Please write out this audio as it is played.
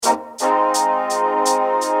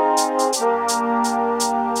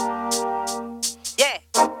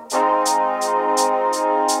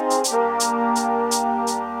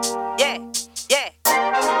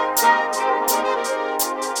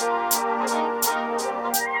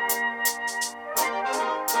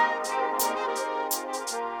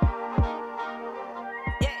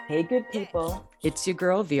Hey, good people. It's your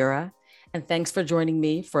girl, Vera, and thanks for joining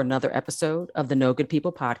me for another episode of the No Good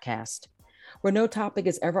People podcast, where no topic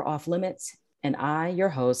is ever off limits, and I, your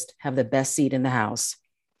host, have the best seat in the house.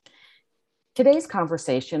 Today's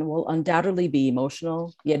conversation will undoubtedly be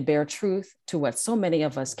emotional, yet bear truth to what so many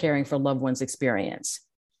of us caring for loved ones experience.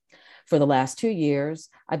 For the last 2 years,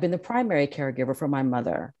 I've been the primary caregiver for my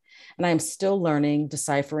mother, and I am still learning,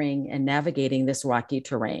 deciphering, and navigating this rocky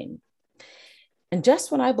terrain. And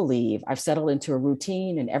just when I believe I've settled into a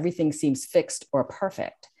routine and everything seems fixed or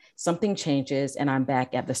perfect, something changes and I'm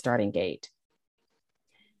back at the starting gate.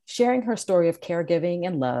 Sharing her story of caregiving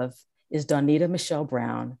and love is Dawnita Michelle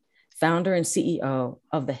Brown, founder and CEO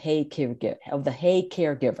of the Hey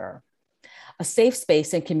Caregiver, a safe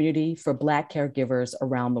space and community for Black caregivers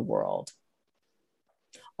around the world.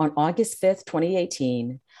 On August 5th,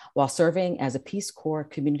 2018, while serving as a Peace Corps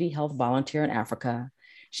community health volunteer in Africa,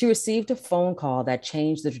 she received a phone call that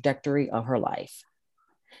changed the trajectory of her life.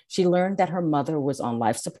 She learned that her mother was on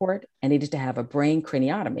life support and needed to have a brain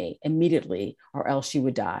craniotomy immediately, or else she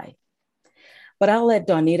would die. But I'll let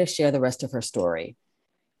Dawnita share the rest of her story.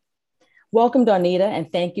 Welcome, Dawnita, and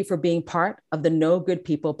thank you for being part of the No Good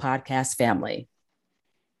People podcast family.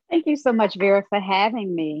 Thank you so much, Vera, for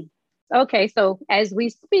having me. Okay, so as we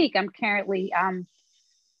speak, I'm currently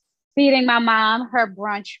feeding my mom her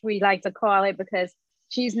brunch, we like to call it, because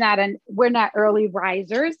we're not early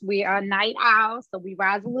risers. We are night owls, so we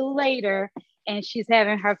rise a little later, and she's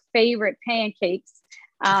having her favorite pancakes.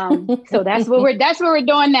 So that's what we're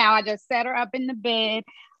doing now. I just set her up in the bed.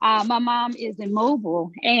 My mom is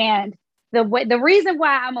immobile, and the reason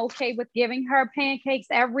why I'm okay with giving her pancakes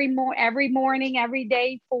every morning, every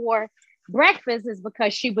day for breakfast is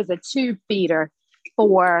because she was a tube feeder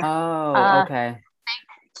for okay.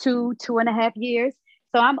 2.5 years.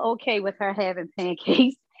 So I'm okay with her having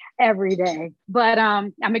pancakes every day. But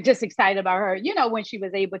I'm just excited about her. You know, when she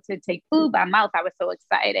was able to take food by mouth, I was so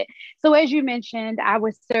excited. So as you mentioned, I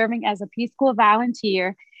was serving as a Peace Corps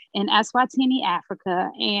volunteer in Eswatini,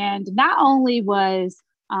 Africa. And not only was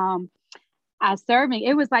I serving,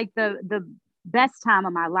 it was like the best time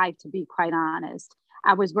of my life, to be quite honest.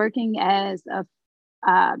 I was working as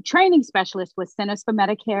a training specialist with Centers for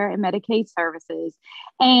Medicare and Medicaid Services.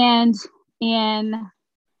 And in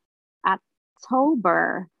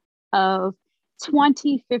October of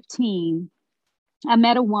 2015, I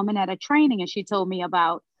met a woman at a training, and she told me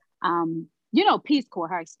about, Peace Corps,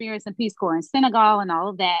 her experience in Peace Corps in Senegal and all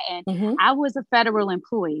of that. And I was a federal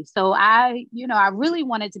employee. So I really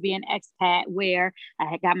wanted to be an expat where I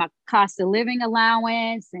had got my cost of living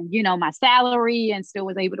allowance and, my salary, and still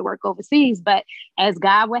was able to work overseas. But as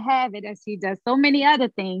God would have it, as he does so many other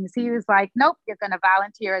things, he was like, nope, you're going to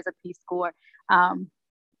volunteer as a Peace Corps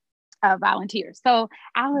volunteer. So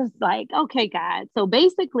I was like, okay, God. So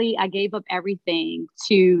basically I gave up everything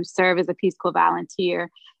to serve as a Peace Corps volunteer.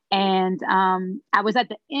 And I was at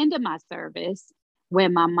the end of my service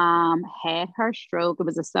when my mom had her stroke. It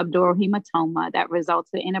was a subdural hematoma that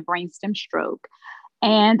resulted in a brainstem stroke.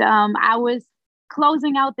 And I was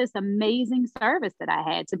closing out this amazing service that I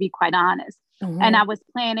had, to be quite honest. And I was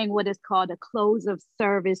planning what is called a close of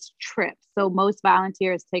service trip. So most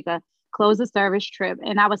volunteers take a close of service trip,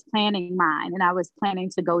 and I was planning mine, and I was planning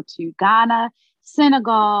to go to Ghana,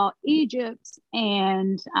 Senegal, Egypt,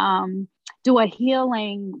 and do a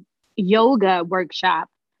healing yoga workshop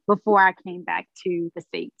before I came back to the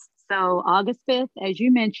States. So August 5th, as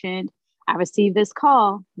you mentioned, I received this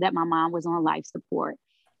call that my mom was on life support.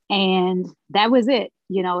 And that was it.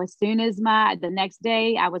 As soon as the next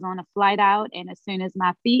day I was on a flight out, and as soon as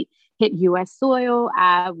my feet hit US soil,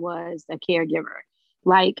 I was a caregiver,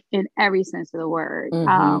 like in every sense of the word.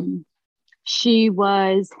 She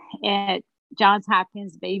was at Johns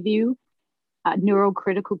Hopkins Bayview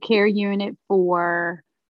neurocritical care unit for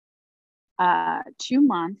 2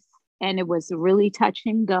 months. And it was really touch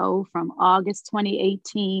and go from August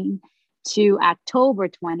 2018 to October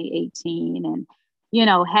 2018. And,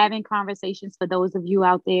 having conversations, for those of you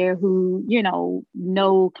out there who,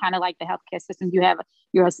 know kind of like the healthcare system,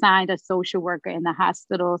 you're assigned a social worker in the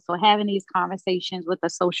hospital. So having these conversations with a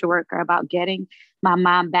social worker about getting my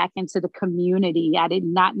mom back into the community, I did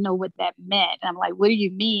not know what that meant. And I'm like, what do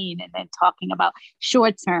you mean? And then talking about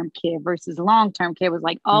short-term care versus long-term care was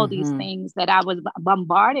like all these things that I was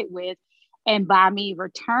bombarded with. And by me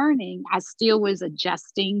returning, I still was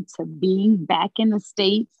adjusting to being back in the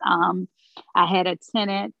States. I had a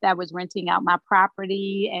tenant that was renting out my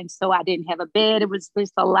property, and so I didn't have a bed. It was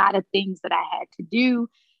just a lot of things that I had to do,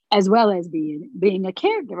 as well as being a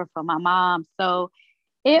caregiver for my mom. So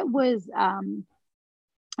it was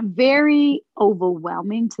very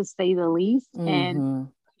overwhelming, to say the least. And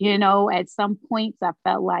At some points I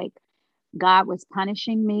felt like God was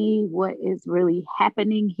punishing me. What is really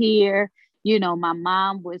happening here? My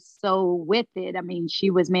mom was so with it. I mean, she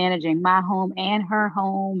was managing my home and her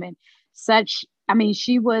home and such. I mean,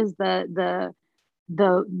 she was the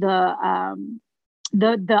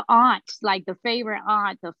aunt, like the favorite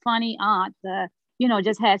aunt, the funny aunt,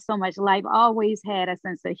 just had so much life, always had a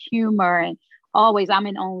sense of humor, and always, I'm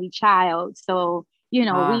an only child. So, we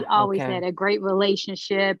always Okay. had a great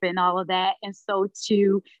relationship and all of that. And so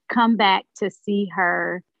to come back to see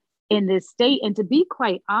her in this state, and to be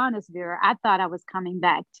quite honest, Vera, I thought I was coming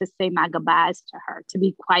back to say my goodbyes to her, to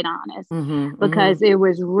be quite honest, because it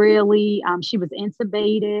was really, she was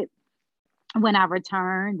intubated when I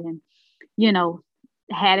returned, and, you know,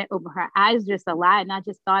 had it over her eyes just a lot. And I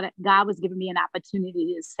just thought God was giving me an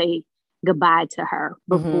opportunity to say goodbye to her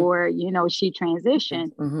before, she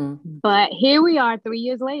transitioned. But here we are 3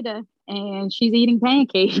 years later, and she's eating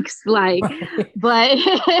pancakes. Like, but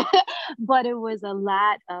but it was a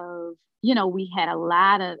lot of, we had a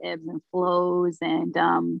lot of ebbs and flows,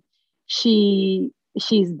 and she's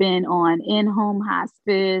been on in-home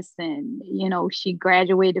hospice, and she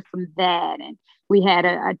graduated from that, and we had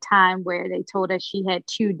a time where they told us she had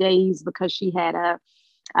 2 days because she had a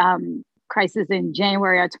crisis in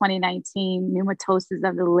January of 2019, pneumatosis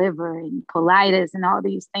of the liver and colitis and all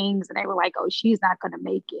these things. And they were like, oh, she's not going to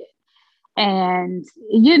make it. And,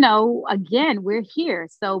 again, we're here.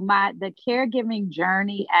 So the caregiving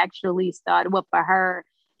journey actually started, well, for her,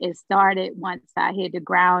 it started once I hit the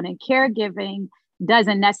ground. And caregiving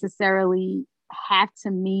doesn't necessarily have to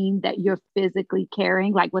mean that you're physically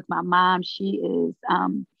caring. Like with my mom, she is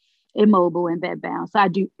immobile and bedbound. So I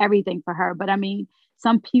do everything for her. But I mean,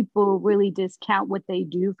 some people really discount what they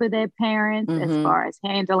do for their parents as far as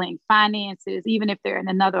handling finances, even if they're in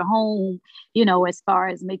another home, as far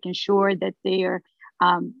as making sure that they're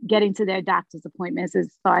getting to their doctor's appointments,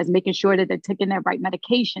 as far as making sure that they're taking their right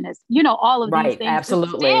medication, as all of these things.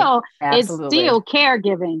 Absolutely. It's still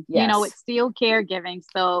caregiving. Yes. It's still caregiving.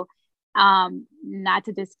 So not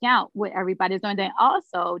to discount what everybody's doing. Then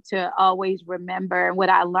also to always remember, and what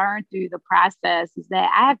I learned through the process is that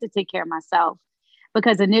I have to take care of myself.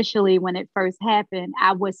 Because initially, when it first happened,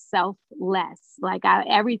 I was selfless. Like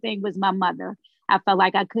everything was my mother. I felt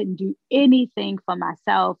like I couldn't do anything for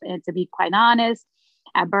myself. And to be quite honest,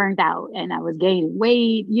 I burned out and I was gaining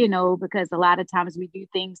weight, because a lot of times we do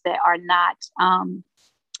things that are not,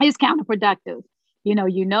 it's counterproductive.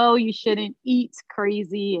 You shouldn't eat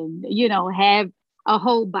crazy and, have a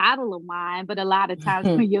whole bottle of wine, but a lot of times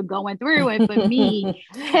when you're going through it, for me,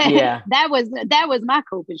 that was my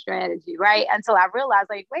coping strategy, right? Until I realized,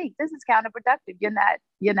 like, wait, this is counterproductive.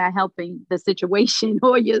 You're not helping the situation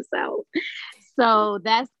or yourself. So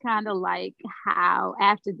that's kind of like how,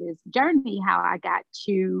 after this journey, how I got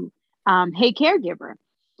to Hey Caregiver.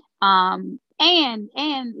 And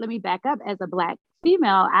let me back up. As a Black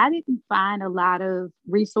female, I didn't find a lot of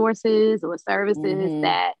resources or services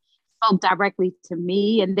that spoke directly to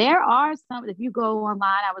me. And there are some, if you go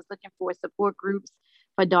online, I was looking for support groups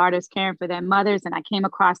for daughters caring for their mothers, and I came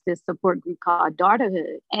across this support group called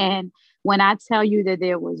Daughterhood. And when I tell you that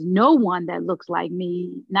there was no one that looks like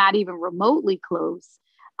me, not even remotely close,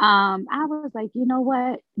 I was like, you know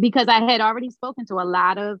what? Because I had already spoken to a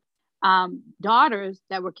lot of daughters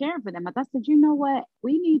that were caring for them. I said, you know what?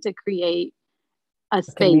 We need to create a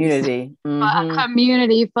space, community. A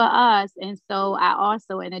community for us. And so I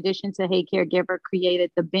also, in addition to Hey Caregiver,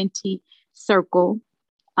 created the Benti Circle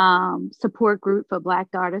support group for Black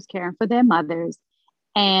daughters caring for their mothers.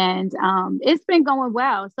 And it's been going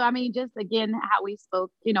well. So, I mean, just again, how we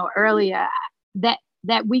spoke, earlier,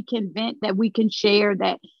 that we can vent, that we can share,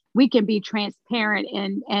 that we can be transparent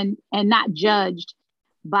and not judged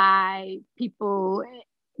by people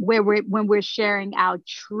when we're sharing our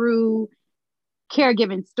true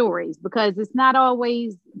caregiving stories, because it's not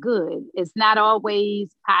always good. It's not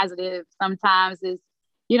always positive. Sometimes it's,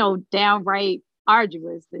 downright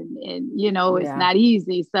arduous and it's not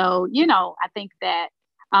easy. So, I think that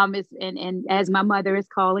it's, and as my mother is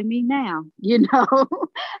calling me now,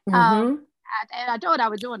 I told her I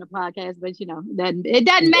was doing a podcast, but that it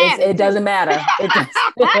doesn't matter. It doesn't matter.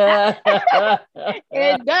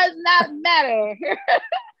 It does not matter.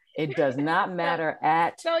 It does not matter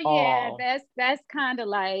at all. So that's kind of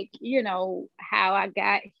like, how I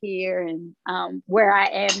got here and where I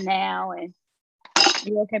am now. And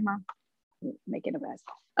you okay, Mom? Making a mess.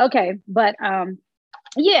 Okay, but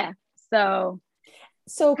yeah. So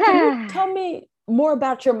can you tell me more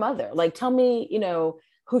about your mother? Like, tell me,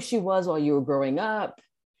 who she was while you were growing up,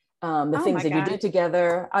 the things that you did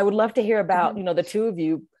together. I would love to hear about, the two of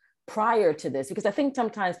you prior to this? Because I think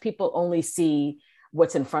sometimes people only see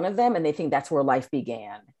what's in front of them and they think that's where life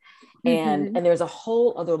began. Mm-hmm. And there's a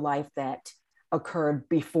whole other life that occurred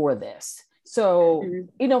before this. So,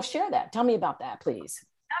 Mm-hmm. share that. Tell me about that, please.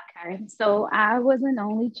 Okay. So I was an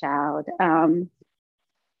only child.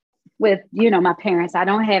 With my parents, I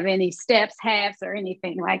don't have any steps, halves, or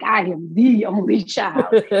anything. Like, I am the only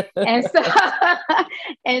child.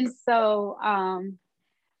 And so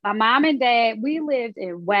my mom and dad, we lived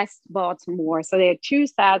in West Baltimore. So there are two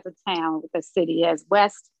sides of town with the city. There's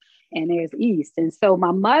West and there's East. And so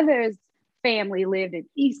my mother's family lived in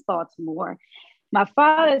East Baltimore. My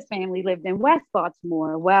father's family lived in West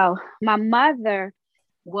Baltimore. Well, my mother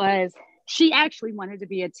she actually wanted to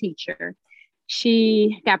be a teacher.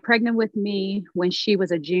 She got pregnant with me when she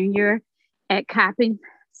was a junior at Coppin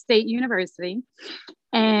State University.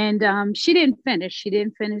 And she didn't finish. She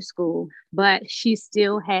didn't finish school, but she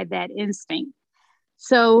still had that instinct.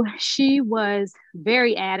 So she was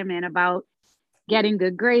very adamant about getting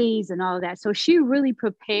good grades and all of that. So she really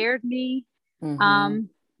prepared me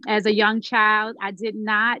as a young child. I did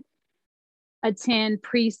not attend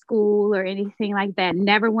preschool or anything like that.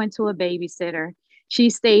 Never went to a babysitter. She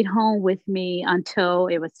stayed home with me until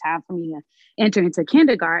it was time for me to enter into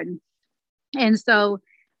kindergarten. And so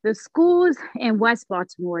the schools in West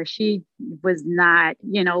Baltimore, she was not,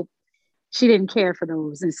 she didn't care for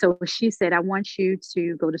those. And so she said, I want you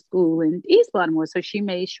to go to school in East Baltimore. So she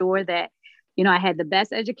made sure that, I had the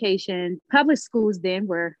best education. Public schools then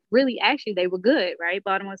were really, actually, they were good, right?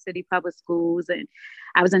 Baltimore City Public Schools. And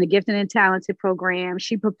I was in the gifted and talented program.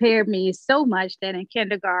 She prepared me so much that in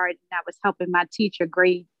kindergarten, I was helping my teacher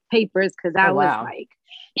grade papers because I was like,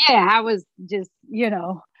 I was just,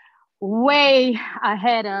 way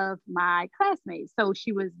ahead of my classmates. So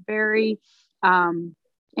she was very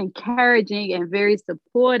encouraging and very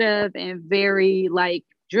supportive and very like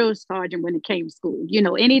drill sergeant when it came to school.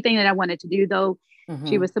 Anything that I wanted to do, though,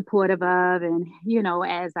 she was supportive of. And,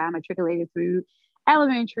 as I matriculated through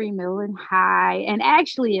elementary, middle, and high, and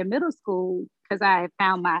actually in middle school, because I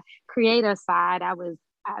found my creative side,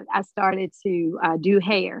 I started to do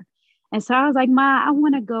hair. And so I was like, Ma, I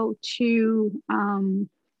want to go to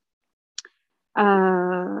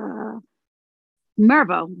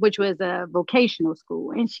Mervo, which was a vocational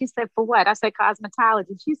school. And she said, for what? I said,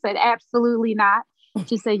 cosmetology. She said, absolutely not.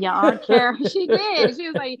 She said, your Aunt Carolyn. She did. She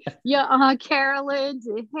was like, your Aunt Carolyn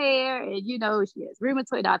did hair. And, she has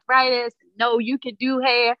rheumatoid arthritis. No, you can do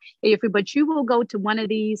hair. But you will go to one of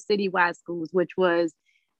these citywide schools, which was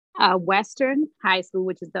Western High School,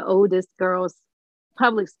 which is the oldest girls'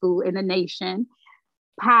 public school in the nation.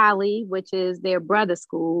 Poly, which is their brother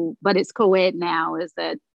school, but it's co-ed now, is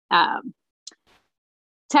a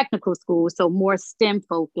technical school, so more STEM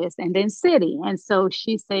focused, and then City. And so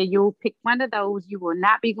she said, you'll pick one of those. You will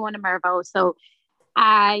not be going to Mervo. So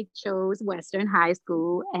I chose Western High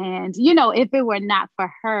School. And, if it were not for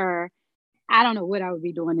her, I don't know what I would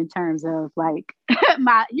be doing in terms of like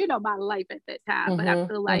my life at that time. But I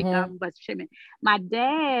feel like my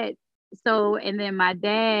dad. And then my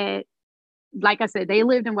dad, like I said, they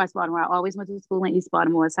lived in West Baltimore. I always went to school in East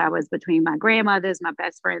Baltimore. So I was between my grandmothers, my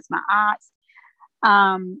best friends, my aunts.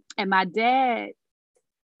 And my dad,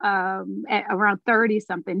 at around 30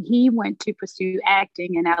 something, he went to pursue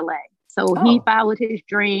acting in LA. So he followed his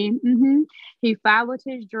dream. He followed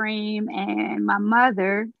his dream. And my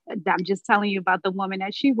mother, I'm just telling you about the woman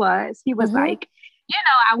that she was. He was like,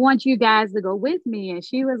 I want you guys to go with me. And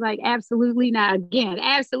she was like, absolutely not. Again,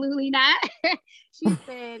 absolutely not. She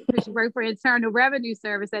said, because she worked for Internal Revenue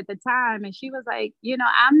Service at the time. And she was like,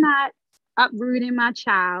 I'm not uprooting my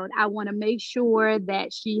child. I want to make sure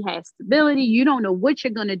that she has stability. You don't know what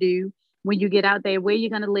you're going to do when you get out there, where you're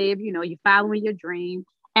going to live. You're following your dream.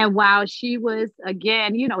 And while she was,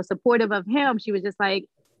 again, supportive of him, she was just like,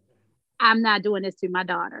 I'm not doing this to my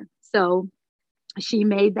daughter. So she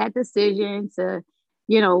made that decision to,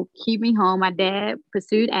 keep me home. My dad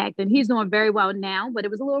pursued acting. He's doing very well now, but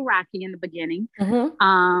it was a little rocky in the beginning.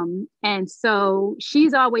 And so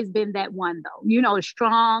she's always been that one, though,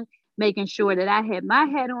 strong, making sure that I had my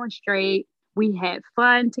head on straight. We had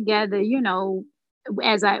fun together.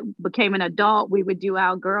 As I became an adult, we would do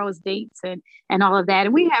our girls' dates and all of that.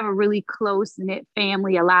 And we have a really close-knit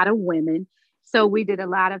family, a lot of women. So we did a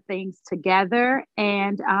lot of things together,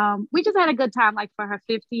 and we just had a good time. Like for her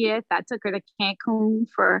 50th, I took her to Cancun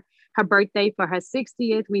for her birthday. For her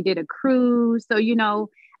 60th, we did a cruise. So,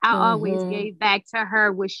 I always gave back to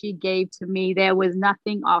her what she gave to me. There was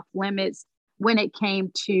nothing off limits when it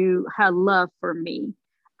came to her love for me.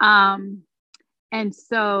 And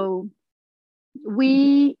so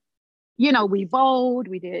we bowled,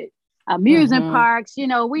 we did amusement Mm-hmm. parks.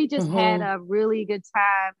 We just had Mm-hmm. a really good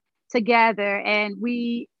time together. And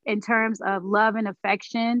in terms of love and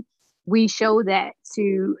affection, we show that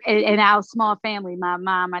in our small family, my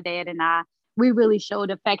mom, my dad, and I, we really showed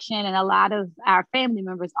affection. And a lot of our family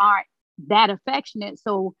members aren't that affectionate.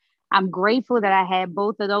 So I'm grateful that I had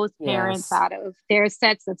both of those parents Yes. out of their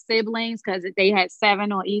sets of siblings, because they had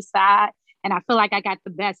seven on each side. And I feel like I got the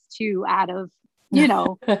best two out of, you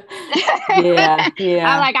know, Yeah.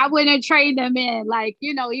 Yeah. I wouldn't trade them in. Like,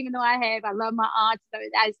 even though I love my aunts,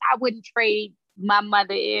 I wouldn't trade my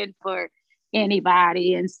mother in for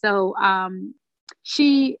anybody. And so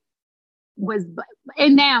she was,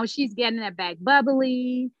 and now she's getting that back,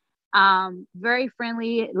 bubbly, very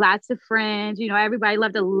friendly, lots of friends. Everybody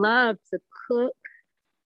love to cook,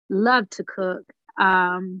 love to cook.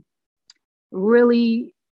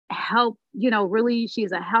 Really help, really,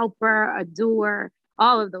 she's a helper, a doer,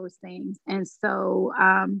 all of those things. And so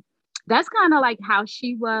that's kind of like how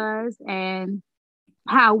she was and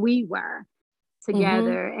how we were Mm-hmm.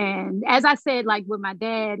 together. And as I said, like with my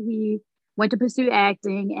dad, he went to pursue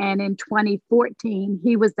acting. And in 2014,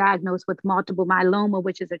 he was diagnosed with multiple myeloma,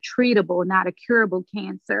 which is a treatable, not a curable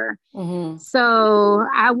cancer. Mm-hmm. So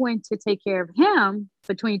I went to take care of him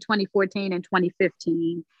between 2014 and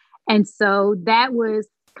 2015. And so that was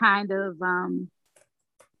kind of,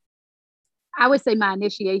 I would say, my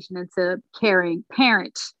initiation into caring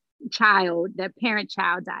that parent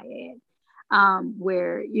child dyad,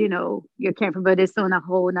 where, you're caring for, but it's on a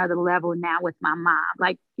whole nother level now with my mom.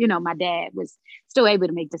 Like, my dad was still able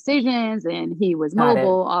to make decisions and he was Got it.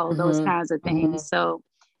 mobile, all of those Mm-hmm. kinds of Mm-hmm. things. So,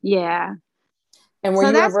 yeah. And were So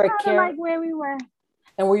you that's ever a kind of like where we were.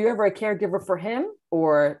 caregiver for him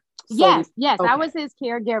or Yes, solely? yes. I Okay. was his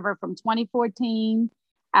caregiver from 2014.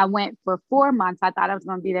 I went for 4 months. I thought I was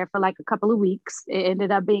going to be there for like a couple of weeks. It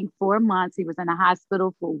ended up being 4 months. He was in the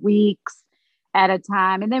hospital for weeks at a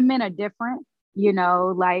time. And then men are different,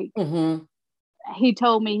 like Mm-hmm. he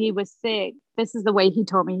told me he was sick. This is the way he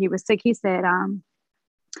told me he was sick. He said,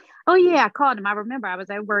 oh yeah, I called him. I remember I was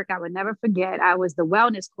at work. I would never forget. I was the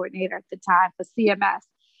wellness coordinator at the time for CMS.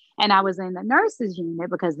 And I was in the nurses unit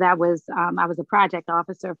because I was a project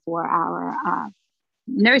officer for our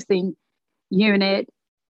nursing unit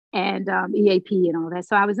and EAP and all that.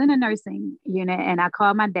 So I was in a nursing unit and I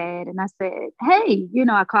called my dad and I said, hey,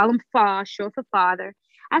 I call him Fa, short for father.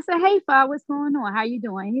 I said, hey, Fa, what's going on? How you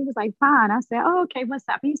doing? He was like, fine. I said, oh, okay, what's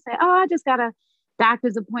up? He said, oh, I just got a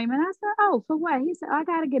doctor's appointment. I said, oh, for what? He said, oh, I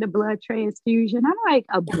got to get a blood transfusion. I'm like,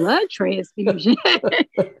 a blood transfusion?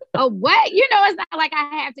 Oh, what? It's not like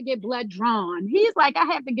I have to get blood drawn. He's like, I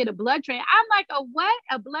have to get a blood I'm like, a what?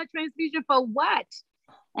 A blood transfusion for what?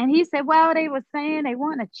 And he said, well, they were saying they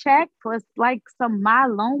want to check for like some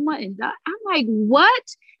myeloma. And I'm like, what?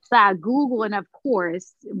 So I Google, and of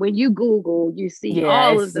course, when you Google, you see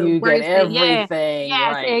all of Yes, the you get worst things. Yeah, everything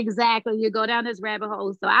yes, right. exactly. You go down this rabbit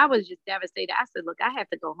hole. So I was just devastated. I said, look, I have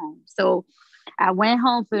to go home. So I went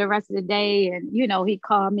home for the rest of the day. And, he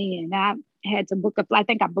called me and I had to book a flight. I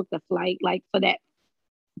think I booked a flight like for that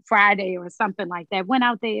Friday or something like that. Went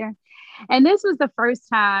out there. And this was the first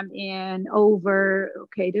time in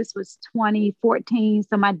this was 2014.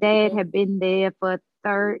 So my dad Mhm. had been there for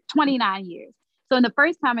 29 years. So in the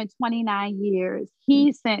first time in 29 years,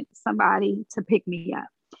 he sent somebody to pick me up.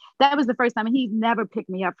 That was the first time. He never picked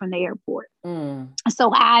me up from the airport. Mm.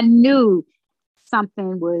 So I knew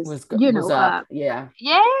something was, Was up. up. Yeah.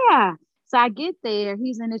 Yeah. So I get there.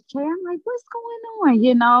 He's in his chair. I'm like, what's going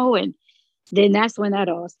on? And then that's when that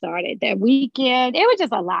all started. That weekend, it was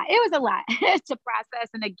just a lot. It was a lot to process.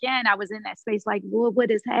 And again, I was in that space like, Lord,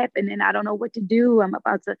 what is happening? I don't know what to do. I'm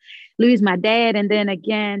about to lose my dad. And then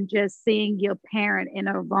again, just seeing your parent in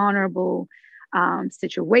a vulnerable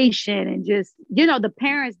situation and just, the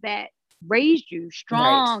parents that raised you Right.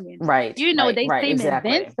 strong and, Right. Right. they Right. seem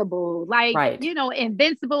Exactly. invincible, like, Right.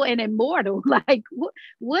 invincible and immortal. Like,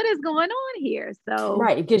 what is going on here? So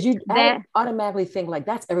Right. Because you that, automatically think like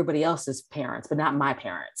that's everybody else's parents, but not my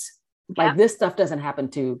parents. Like yep. this stuff doesn't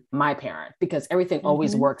happen to my parent because everything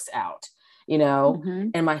always Mm-hmm. works out, you know? Mm-hmm.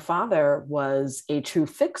 And my father was a true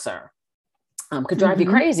fixer. Could drive you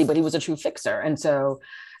Mm-hmm. crazy, but he was a true fixer. And so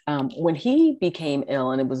when he became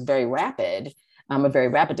ill and it was very rapid, a very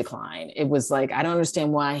rapid decline, it was like, I don't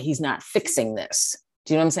understand why he's not fixing this.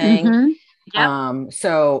 Do you know what I'm saying? Mm-hmm. Yep.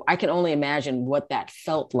 So I can only imagine what that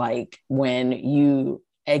felt like when you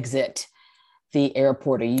exit the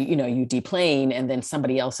airport or you deplane and then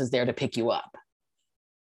somebody else is there to pick you up.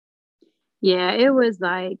 Yeah, it was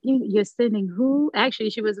like you're sending who? Actually,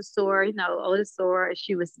 she was a soror, older soror.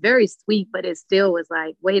 She was very sweet, but it still was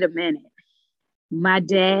like, wait a minute, my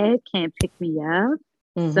dad can't pick me up.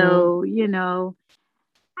 Mm-hmm. So,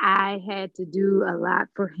 I had to do a lot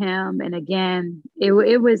for him. And again, it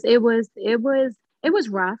was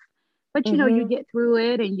rough, but you Mm-hmm. get through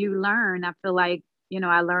it and you learn. I feel like,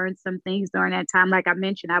 I learned some things during that time. Like I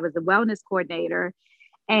mentioned, I was a wellness coordinator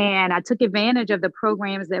and I took advantage of the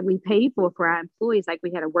programs that we paid for our employees. Like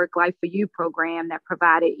we had a work life for you program that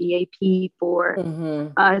provided EAP for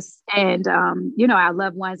Mm-hmm. us and our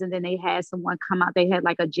loved ones. And then they had someone come out. They had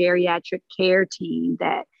like a geriatric care team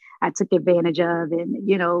that I took advantage of, and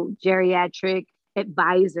geriatric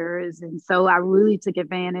advisors. And so I really took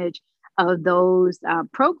advantage of those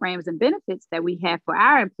programs and benefits that we have for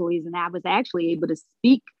our employees. And I was actually able to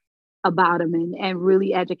speak about them and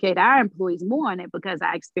really educate our employees more on it because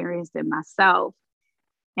I experienced it myself.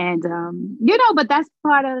 And but that's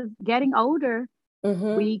part of getting older.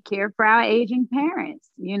 Mm-hmm. We care for our aging parents.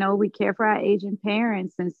 We care for our aging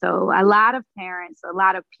parents. And so a lot of parents, a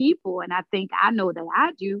lot of people, and I think I know that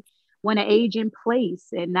I do, want to age in place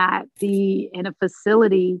and not be in a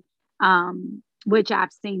facility, which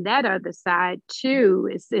I've seen that other side too.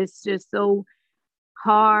 It's just so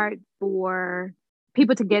hard for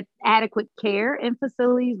people to get adequate care in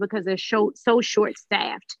facilities because they're so short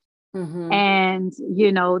staffed, Mm-hmm. and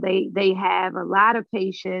they have a lot of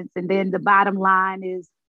patients, and then the bottom line is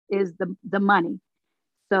the money.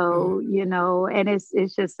 So and it's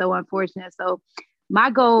just so unfortunate. So my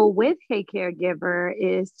goal with Hey Caregiver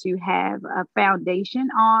is to have a foundation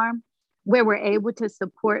arm where we're able to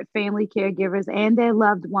support family caregivers and their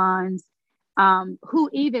loved ones, who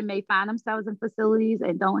even may find themselves in facilities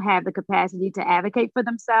and don't have the capacity to advocate for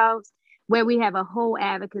themselves, where we have a whole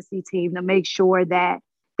advocacy team to make sure that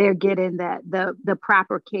they're getting the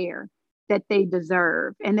proper care that they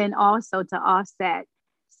deserve. And then also to offset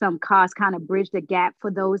some costs, kind of bridge the gap for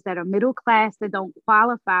those that are middle class that don't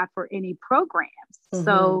qualify for any programs. Mm-hmm.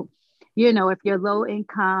 So, if you're low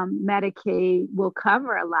income, Medicaid will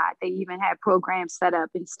cover a lot. They even have programs set up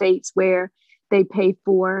in states where they pay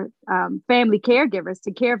for family caregivers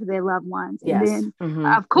to care for their loved ones. And Yes. then, Mm-hmm.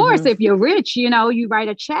 of course, Mm-hmm. if you're rich, you write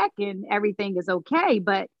a check and everything is okay.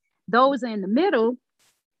 But those in the middle,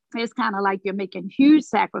 it's kind of like you're making huge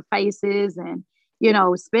sacrifices and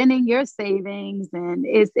spending your savings, and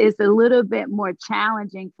it's a little bit more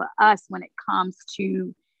challenging for us when it comes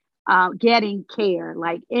to getting care,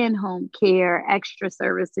 like in-home care, extra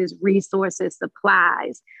services, resources,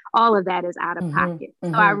 supplies. All of that is out of Mm-hmm. pocket.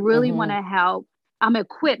 So I Mm-hmm. really want Mm-hmm. to help.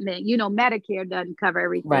 Equipment, Medicare doesn't cover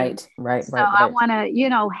everything. Right. Right. So Right. I Right. want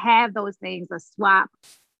to have those things, a swap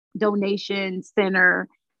donation center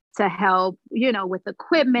to help, with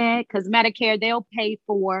equipment, because Medicare, they'll pay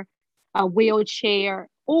for a wheelchair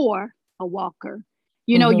or a walker.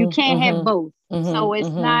 You Mm-hmm. can't have Mm-hmm. both. So Mm-hmm. it's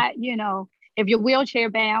Mm-hmm. not, if you're wheelchair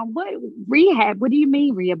bound, what rehab? What do you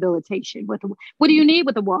mean rehabilitation? What do you need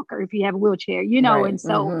with a walker if you have a wheelchair? Right. And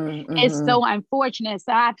so Mm-hmm. it's Mm-hmm. so unfortunate.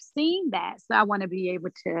 So I've seen that. So I want to be able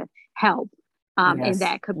to help in Yes.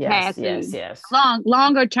 that Yes. Yes. capacity Yes.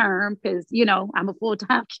 longer term, because I'm a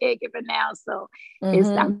full-time caregiver now, so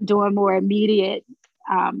Mm-hmm. I'm doing more immediate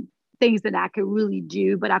things that I could really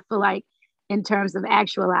do. But I feel like in terms of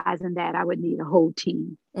actualizing that, I would need a whole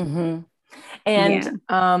team. Mm-hmm. And,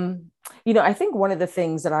 Yeah. I think one of the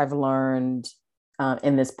things that I've learned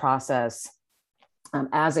in this process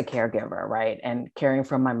as a caregiver, right, and caring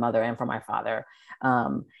for my mother and for my father,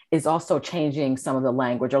 is also changing some of the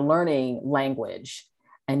language or learning language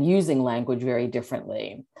and using language very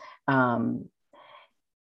differently. Um,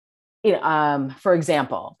 for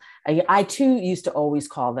example, I too used to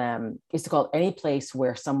call any place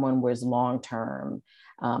where someone was long term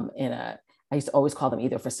I used to always call them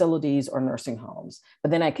either facilities or nursing homes.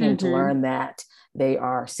 But then I came to Mm-hmm. learn that they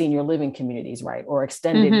are senior living communities, right? Or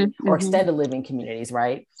Mm-hmm. Mm-hmm. extended living communities,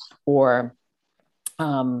 right? Or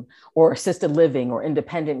or assisted living or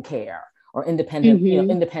independent care or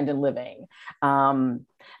Mm-hmm. independent living.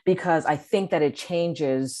 Because I think that it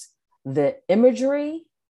changes the imagery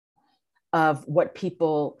of what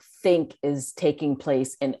people think is taking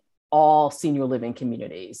place in all senior living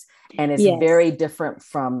communities. And it's Yes. very different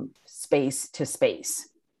from space to space.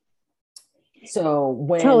 So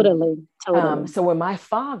Totally. Totally. when my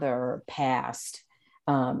father passed,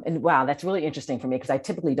 and wow, that's really interesting for me because I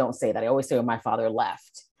typically don't say that. I always say when my father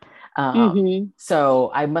left. Mm-hmm. So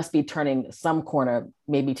I must be turning some corner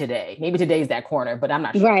maybe today. Maybe today's that corner, but I'm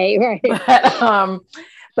not sure. Right. Right.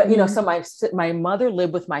 But Mm-hmm. so my mother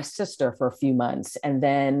lived with my sister for a few months, and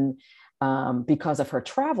then because of her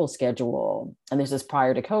travel schedule, and this is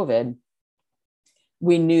prior to COVID,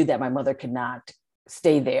 we knew that my mother could not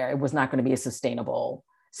stay there. It was not going to be a sustainable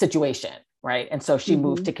situation, right? And so she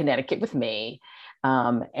moved Mm-hmm. to Connecticut with me.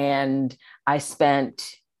 And I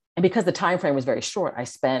spent, and because the time frame was very short, I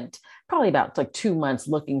spent probably about like 2 months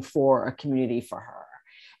looking for a community for her,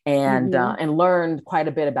 and learned quite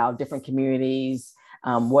a bit about different communities,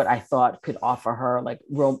 what I thought could offer her like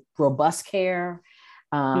robust care.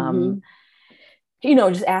 Um,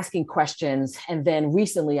 just asking questions. And then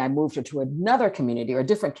recently I moved her to another community or a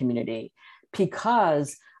different community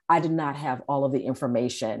because I did not have all of the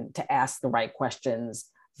information to ask the right questions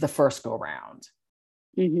the first go round.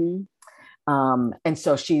 And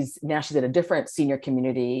so she's at a different senior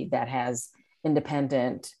community that has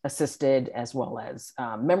independent, assisted, as well as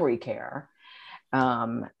memory care,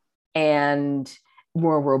 and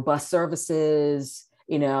more robust services.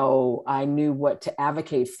 I knew what to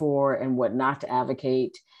advocate for and what not to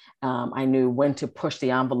advocate. I knew when to push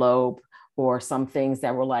the envelope, or some things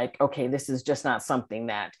that were like, okay, this is just not something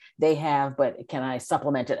that they have, but can I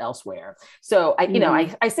supplement it elsewhere? So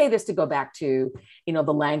I say this to go back to,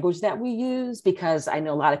 the language that we use, because I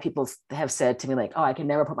know a lot of people have said to me like, oh, I can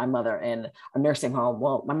never put my mother in a nursing home.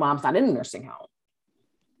 Well, my mom's not in a nursing home.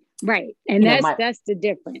 Right. And that's the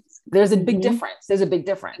difference. There's a big difference. There's a big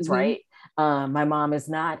difference, right? My mom is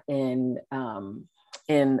not in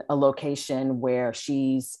a location where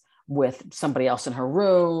she's with somebody else in her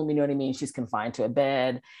room, you know what I mean? She's confined to a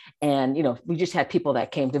bed. And, we just had people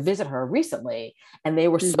that came to visit her recently, and they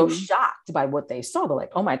were so shocked by what they saw. They're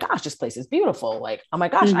like, oh my gosh, this place is beautiful. Like, oh my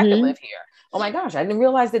gosh, I could live here. Oh my gosh, I didn't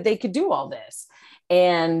realize that they could do all this.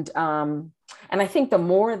 And I think the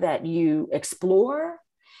more that you explore,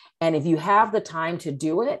 and if you have the time to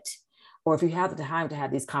do it, or if you have the time to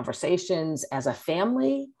have these conversations as a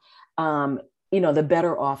family, the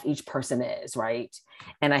better off each person is, right?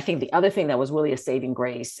 And I think the other thing that was really a saving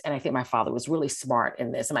grace, and I think my father was really smart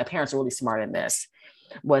in this, and my parents were really smart in this,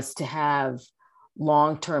 was to have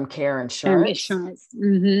long-term care insurance.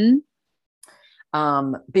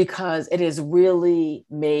 Because it has really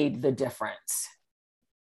made the difference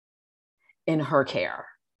in her care.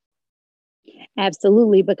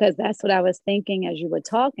 Absolutely, because that's what I was thinking as you were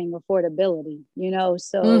talking, affordability,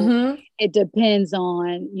 so it depends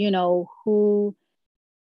on,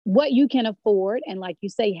 what you can afford. And like you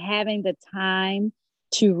say, having the time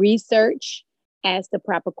to research, ask the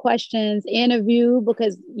proper questions, interview,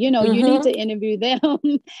 because, you need to interview them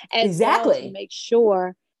as well to make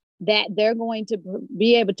sure that they're going to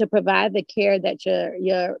be able to provide the care that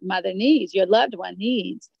your mother needs, your loved one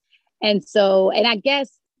needs. And so, and I guess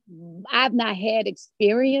I've not had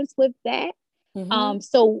experience with that.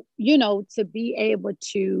 So, to be able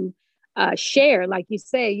to share, like you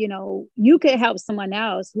say, you could help someone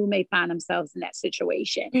else who may find themselves in that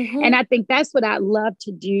situation. And I think that's what I'd love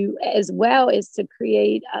to do as well, is to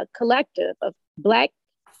create a collective of Black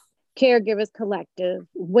caregivers collective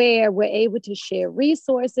where we're able to share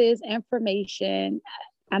resources, information.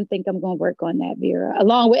 I think I'm going to work on that, Vera,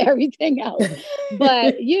 along with everything else.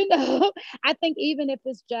 But, I think even if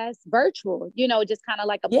it's just virtual, just kind of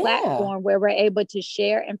like a platform where we're able to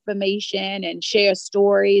share information and share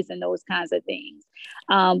stories and those kinds of things,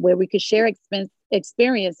 where we could share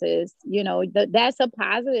experiences, that's a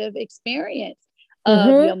positive experience of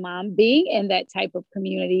your mom being in that type of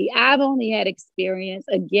community. I've only had experience,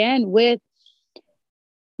 again, with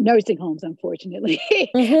nursing homes, unfortunately.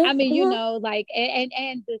 I mean,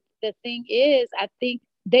 and the thing is, I think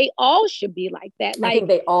they all should be like that. Like, I think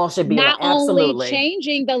they all should be not absolutely. Only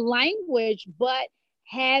changing the language, but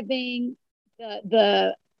having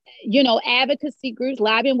the advocacy groups,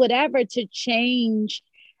 lobbying, whatever, to change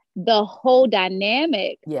the whole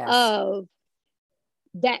dynamic of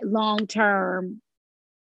that long-term,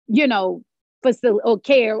 facility or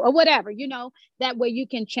care or whatever, that way you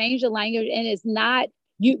can change the language. And it's not,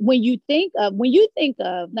 when you think of,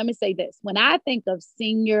 let me say this, when I think of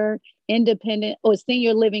senior independent or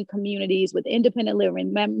senior living communities with independent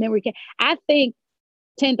living, memory care, I think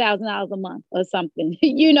 $10,000 a month or something,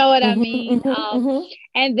 you know what I mean?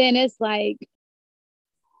 And then it's like,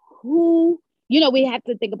 who, we have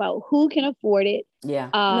to think about who can afford it. Yeah.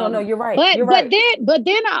 No, you're right. But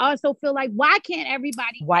then I also feel like, why can't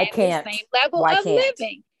everybody have the same level of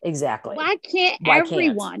living? Exactly. Why can't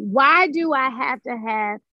everyone? Why do I have to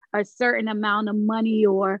have a certain amount of money,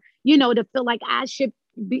 or, to feel like I should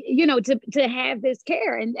be, to have this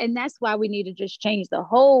care? And that's why we need to just change the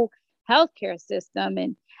whole healthcare system.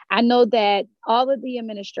 And I know that all of the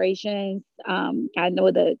administrations, I know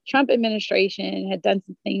the Trump administration had done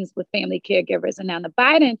some things with family caregivers, and now the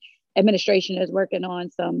Biden administration is working on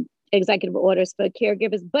some executive orders for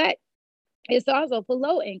caregivers, but it's also for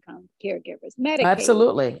low income caregivers, Medicaid.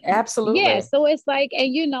 Absolutely. Yeah. So it's like, and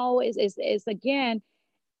it's again,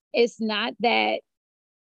 it's not that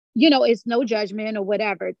it's no judgment or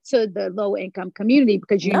whatever to the low income community,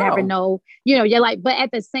 because you never No. know, you're like, but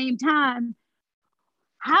at the same time,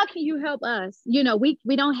 how can you help us?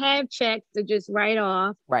 We don't have checks to just write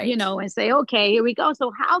off, Right. and say, okay, here we go.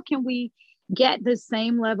 So how can we get the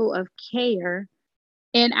same level of care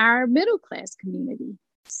in our middle class community?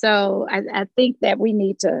 So I think that we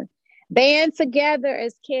need to band together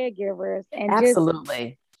as caregivers and just,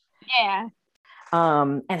 Absolutely. yeah.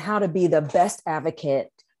 And how to be the best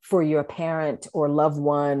advocate for your parent or loved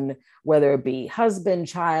one, whether it be husband,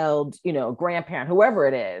 child, grandparent, whoever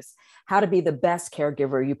it is, how to be the best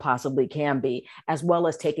caregiver you possibly can be, as well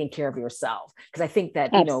as taking care of yourself. Because I think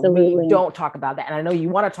that, we Absolutely. don't talk about that. And I know you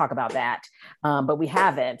want to talk about that, but we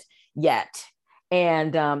haven't yet.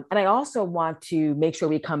 And I also want to make sure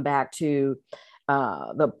we come back to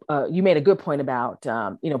you made a good point about,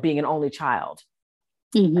 being an only child.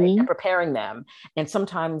 Right, and preparing them. And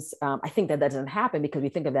sometimes I think that doesn't happen because we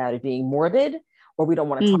think of that as being morbid, or we don't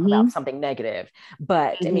want to talk about something negative.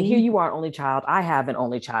 But I mean, here you are, an only child. I have an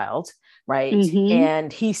only child, right?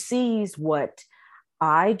 And he sees what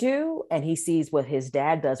I do, and he sees what his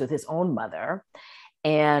dad does with his own mother.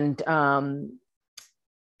 And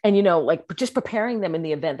like just preparing them in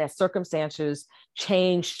the event that circumstances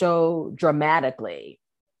change so dramatically.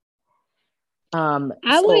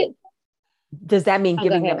 Does that mean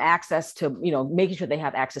giving them access to, making sure they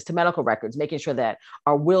have access to medical records, making sure that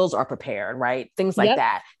our wills are prepared, right? Things like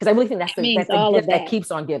that. Because I really think that's the gift that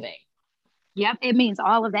keeps on giving. Yep. It means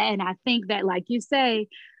all of that. And I think that, like you say,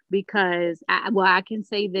 because I can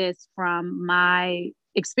say this from my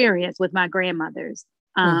experience with my grandmothers.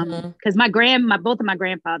 Because both of my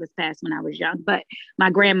grandfathers passed when I was young, but my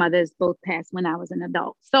grandmothers both passed when I was an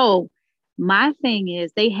adult. So my thing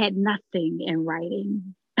is, they had nothing in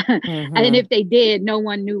writing. And if they did, no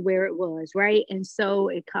one knew where it was, right? And so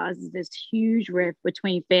it causes this huge rift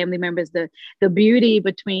between family members. The beauty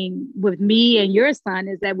with me and your son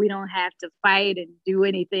is that we don't have to fight and do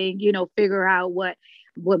anything, figure out what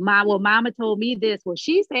mama told me this, well,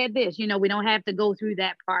 she said this, we don't have to go through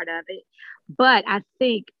that part of it. But I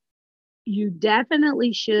think you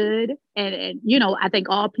definitely should. And I think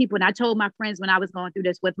all people, and I told my friends when I was going through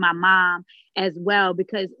this with my mom as well,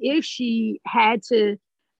 because if she had to,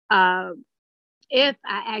 if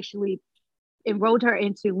I actually enrolled her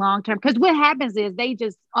into long-term, because what happens is they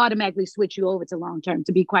just automatically switch you over to long-term,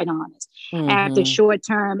 to be quite honest. After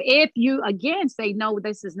short-term, if you again say, no,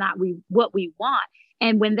 this is not what we want.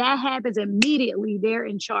 And when that happens, immediately they're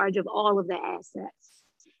in charge of all of the assets.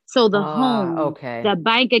 So the home, the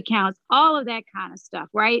bank accounts, all of that kind of stuff,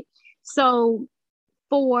 right? So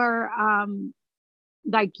for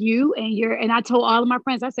like you and I told all of my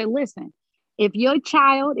friends, I said, listen, if you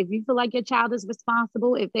feel like your child is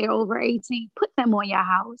responsible, if they're over 18, put them on your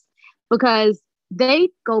house, because they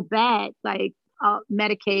go back, like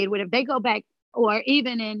Medicaid, whatever, they go back, or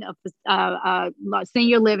even in a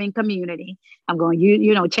senior living community. I'm going,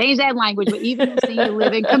 change that language, but even in senior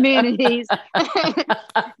living communities,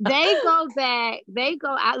 they go back,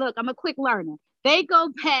 look, I'm a quick learner. They go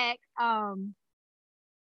back,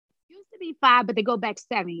 used to be 5, but they go back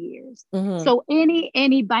 7 years. So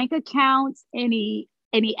any bank accounts, any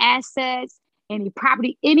assets, any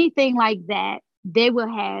property, anything like that, they will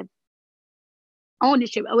have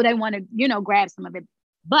ownership, or they want to, grab some of it.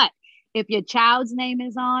 But if your child's name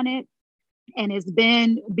is on it and it's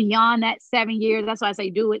been beyond that 7 years, that's why I say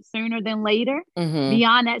do it sooner than later.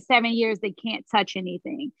 Beyond that 7 years, they can't touch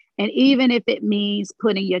anything. And even if it means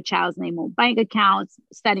putting your child's name on bank accounts,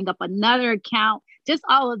 setting up another account, just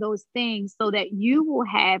all of those things, so that you will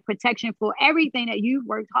have protection for everything that you've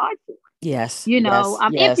worked hard for. Yes.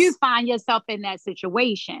 If you find yourself in that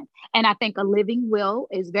situation. And I think a living will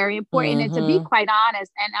is very important. And to be quite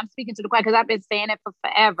honest, and I'm speaking to the choir because I've been saying it for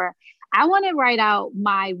forever, I want to write out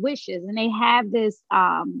my wishes. And they have this,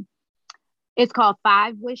 it's called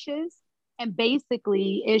 5 Wishes. And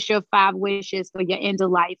basically it's your 5 wishes for your end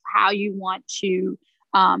of life, how you want to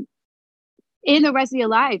in the rest of your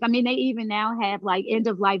life. I mean, they even now have like end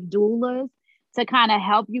of life doulas to kind of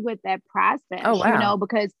help you with that process. Oh, wow.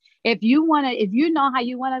 Because if you know how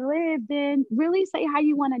you want to live, then really say how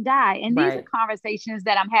you want to die. And these are conversations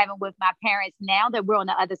that I'm having with my parents now that we're on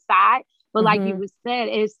the other side. But like you said,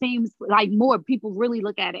 it seems like more people really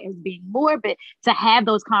look at it as being morbid to have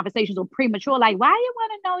those conversations or premature. Like, why you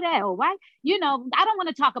want to know that? Or why, I don't want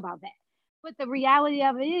to talk about that. But the reality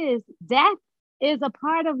of it is death is a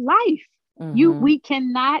part of life. We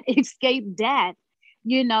cannot escape death,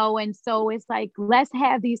 and so it's like, let's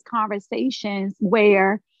have these conversations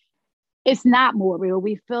where it's not more real.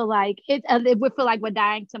 We feel like we're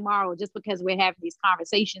dying tomorrow just because we're having these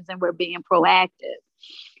conversations and we're being proactive.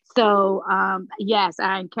 So, yes,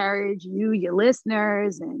 I encourage you, your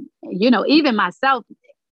listeners, and, even myself,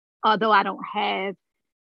 although I don't have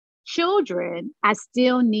children, I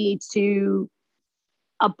still need to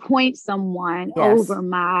appoint someone Yes. over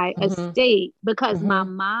my Mm-hmm. estate because my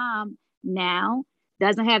Mm-hmm. mom now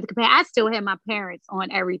doesn't have the capacity. I still have my parents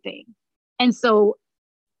on everything. And so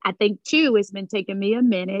I think too, it's been taking me a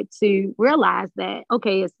minute to realize that,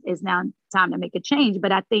 okay, it's now time to make a change.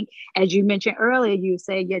 But I think, as you mentioned earlier, you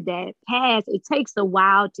said your dad passed. It takes a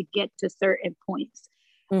while to get to certain points.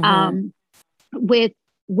 Mm-hmm. Um, with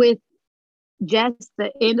with just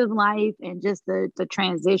the end of life and just the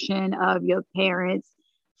transition of your parents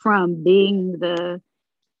from being the,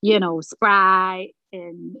 spry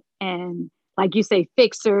and like you say,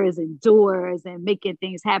 fixers and doers and making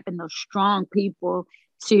things happen, those strong people,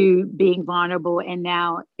 to being vulnerable. And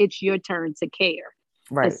now it's your turn to care,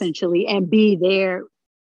 Right. essentially, and be their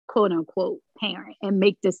quote unquote parent and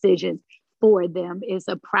make decisions for them. Is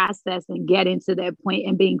a process, and getting to that point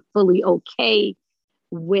and being fully okay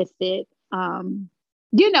with it. And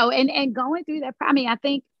going through that. I mean, I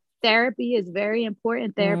think therapy is very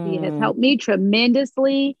important. Therapy has Mm. helped me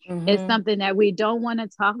tremendously. It's Mm-hmm. something that we don't want to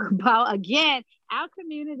talk about. Again, our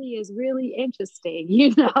community is really interesting.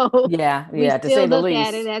 Yeah. We Yeah. To say still the look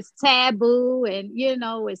at it least. as taboo, and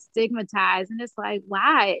it's stigmatized. And it's like,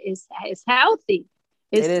 why? It's healthy.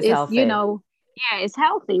 It is It's healthy. yeah, it's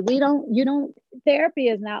healthy. We don't, therapy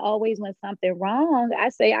is not always when something wrong. I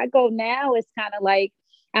say I go now, it's kind of like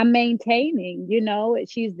I'm maintaining,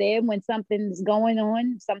 she's there when something's going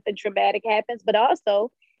on, something traumatic happens, but also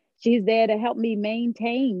she's there to help me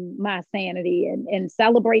maintain my sanity and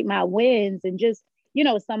celebrate my wins, and just,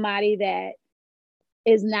 somebody that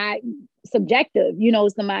is not subjective,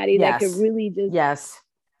 somebody that could Yes. really just Yes.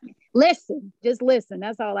 listen, just listen.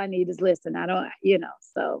 That's all I need is listen. I don't,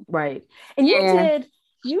 so Right. And yeah.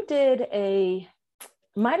 you did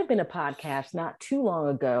might have been a podcast not too long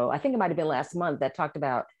ago. I think it might have been last month that talked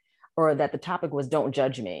about, or that the topic was "Don't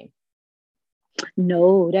judge me."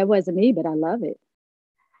 No, that wasn't me, but I love it.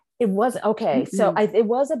 It was okay. So Mm-mm. it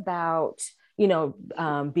was about,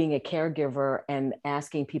 being a caregiver and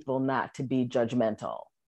asking people not to be judgmental.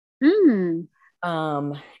 Mm.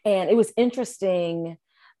 Um, and it was interesting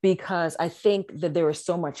because I think that there is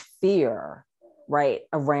so much fear, right,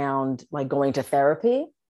 around like going to therapy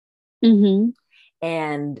Mm-hmm.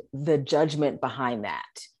 and the judgment behind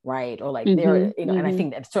that, right? Or like there, Mm-hmm. and I Mm-hmm.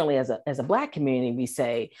 think that certainly as a Black community, we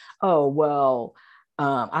say, oh, well,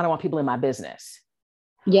 I don't want people in my business,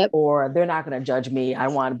 Yep. or they're not going to judge me. I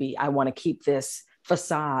want to keep this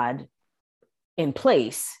facade in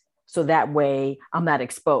place so that way I'm not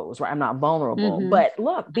exposed, right? I'm not vulnerable. Mm-hmm. But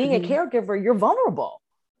look, being a Mm-hmm. caregiver, you're vulnerable.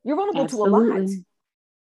 You're vulnerable to Absolutely.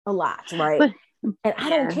 a lot, right? But And I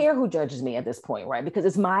don't yeah, care who judges me at this point, right? Because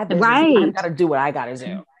it's my business. I right. got to do what I got to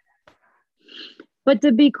do. But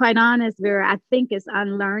to be quite honest, Vera, I think it's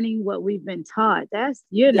unlearning what we've been taught. That's,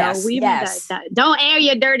 Yes, we've been yes, don't air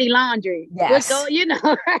your dirty laundry. What go,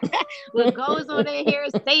 yes. what goes on in here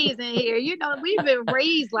stays in here. We've been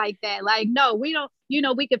raised like that. Like, no, we don't,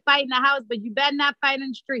 we can fight in the house, but you better not fight in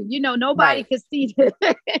the street. Nobody Right. can see this.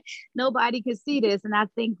 Nobody can see this. And I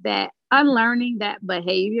think that unlearning that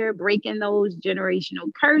behavior, breaking those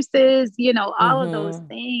generational curses, all of those Mm-hmm.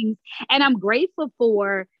 things. And I'm grateful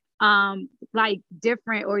for like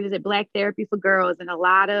different, or is it Black therapy for girls, and a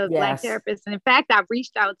lot of Black Yes. therapists. And in fact, I've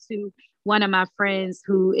reached out to one of my friends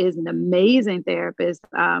who is an amazing therapist.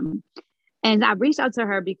 And I reached out to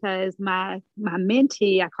her because my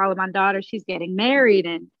mentee, I call her my daughter, she's getting married,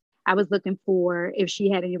 and I was looking for if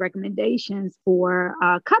she had any recommendations for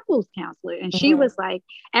a couples counselor. And she Mm-hmm. was like,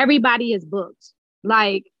 everybody is booked.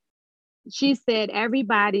 Like, she said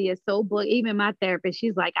everybody is so booked. Even my therapist,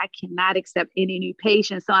 she's like, I cannot accept any new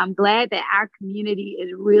patients. So I'm glad that our community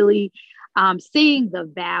is really seeing the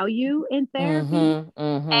value in therapy, Mm-hmm.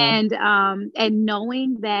 Mm-hmm. and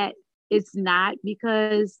knowing that it's not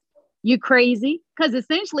because you're crazy. Because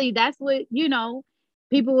essentially, that's what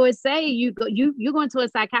people would say. You're going to a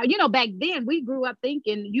psychiatrist. Back then we grew up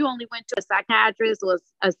thinking you only went to a psychiatrist or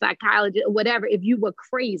a psychologist or whatever if you were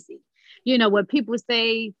crazy. What people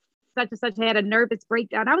say, such and such had a nervous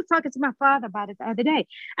breakdown. I was talking to my father about it the other day.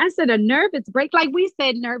 I said a nervous break, like we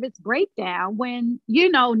said nervous breakdown, when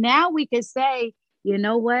now we can say, you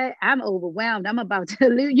know what, I'm overwhelmed. I'm about to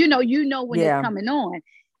lose. When it's Yeah. coming on.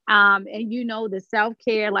 And the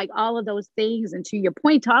self-care, like all of those things. And to your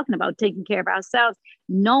point, talking about taking care of ourselves,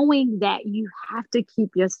 knowing that you have to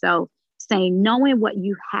keep yourself sane, knowing what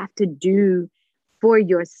you have to do for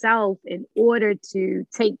yourself in order to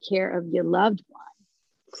take care of your loved one.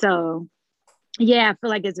 So Yeah, I feel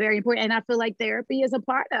like it's very important. And I feel like therapy is a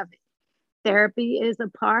part of it. Therapy is a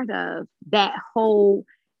part of that whole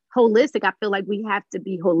holistic. I feel like we have to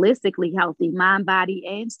be holistically healthy, mind, body,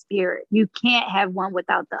 and spirit. You can't have one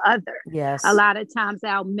without the other. A Yes. lot of times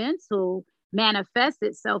our mental manifests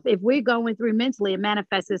itself. If we're going through mentally, it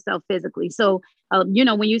manifests itself physically. So,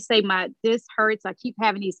 when you say this hurts, I keep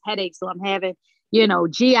having these headaches, so I'm having,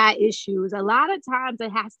 GI issues. A lot of times it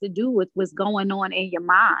has to do with what's going on in your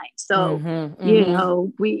mind. So, Mm-hmm,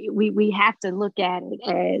 mm-hmm. we have to look at it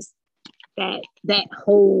as that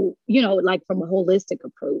whole, like from a holistic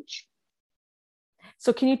approach.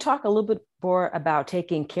 So can you talk a little bit more about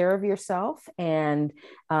taking care of yourself? And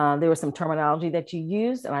there was some terminology that you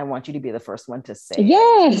used, and I want you to be the first one to say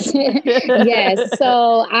Yes. Yes. it.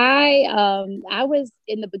 So I was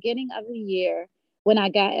in the beginning of the year when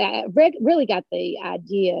really got the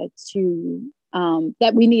idea to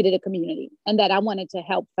that we needed a community and that I wanted to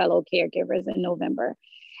help fellow caregivers in November.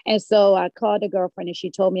 And so I called a girlfriend and she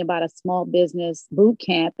told me about a small business boot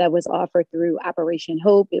camp that was offered through Operation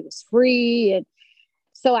Hope. It was free. And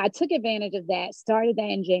so I took advantage of that, started that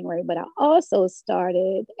in January, but I also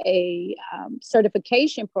started a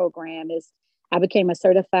certification program. I became a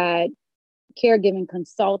certified caregiving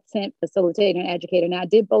consultant, facilitator, and educator. Now I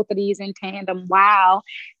did both of these in tandem while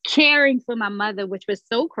caring for my mother, which was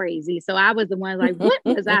so crazy. So I was the one like, what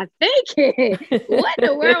was I thinking? What in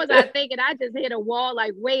the world was I thinking? I just hit a wall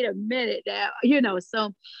like, wait a minute now,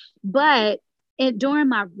 so, but during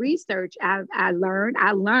my research, I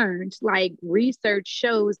learned like research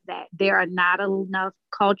shows that there are not enough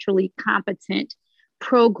culturally competent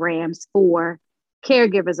programs for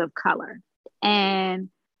caregivers of color. And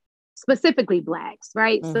specifically blacks,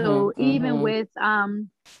 right? So Mm-hmm,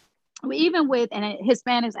 mm-hmm. even with and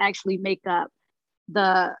Hispanics actually make up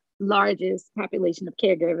the largest population of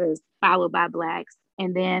caregivers, followed by blacks,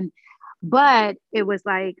 and then, but it was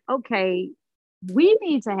like, okay, we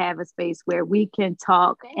need to have a space where we can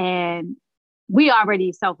talk and we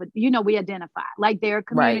already we identify like there are Right.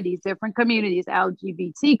 communities, different communities,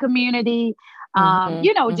 LGBT community, Mm-hmm,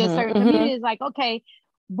 just mm-hmm, certain mm-hmm. communities like, okay,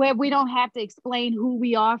 where we don't have to explain who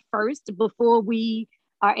we are first before we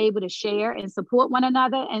are able to share and support one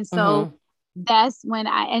another. And so Mm-hmm. that's when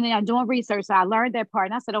and then I'm doing research. So I learned that part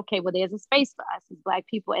and I said, okay, well, there's a space for us as Black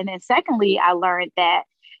people. And then secondly, I learned that,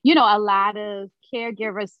 a lot of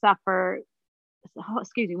caregivers suffer. Oh,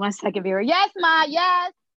 excuse me, one second, Vera. Yes, Ma.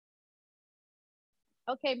 Yes.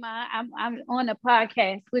 Okay, Ma. I'm on the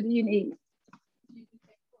podcast. What do you need?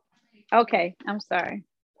 Okay, I'm sorry.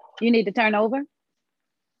 You need to turn over?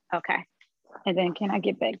 Okay. And then can I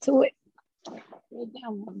get back to it?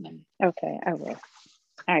 Okay, I will.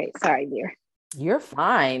 All right, sorry, dear. You're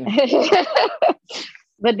fine.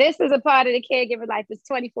 But this is a part of the caregiver life. It's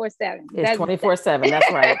 24/7. It It's doesn't 24/7.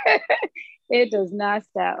 That's right. stop. It does not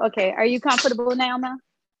stop. Okay, are you comfortable now, Ma?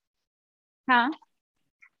 Huh?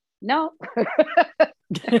 No.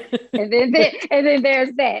 and then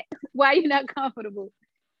there's that. Why are you not comfortable?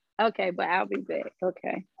 Okay, but I'll be back.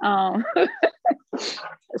 Okay.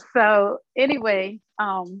 So anyway,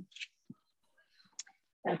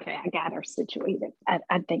 okay, I got her situated.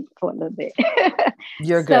 I think for a little bit.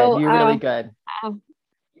 You're good. So You're really good. um,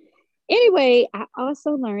 anyway, I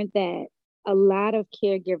also learned that a lot of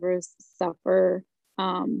caregivers suffer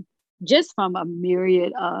just from a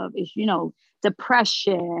myriad of,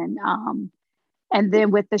 depression. And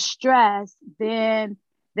then with the stress, then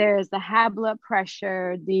there's the high blood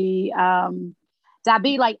pressure, the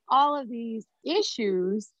diabetes, like all of these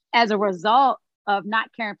issues as a result of not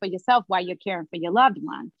caring for yourself while you're caring for your loved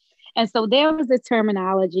one. And so there was a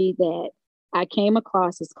terminology that I came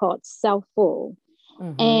across. It's called self-full.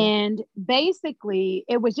 Mm-hmm. And basically,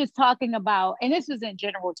 it was just talking about, and this was in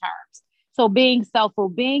general terms. So being self-full,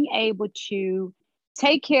 being able to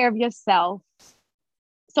take care of yourself.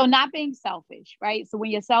 So not being selfish, right? So when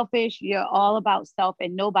you're selfish, you're all about self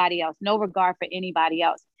and nobody else, no regard for anybody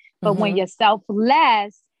else. But when Mm-hmm. you're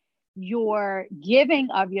selfless, you're giving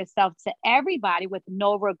of yourself to everybody with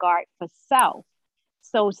no regard for self.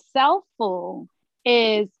 So selfful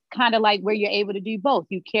is kind of like where you're able to do both.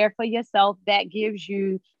 You care for yourself, that gives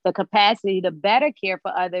you the capacity to better care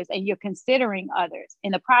for others, and you're considering others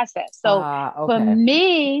in the process. So for Okay.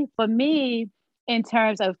 me, in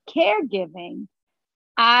terms of caregiving,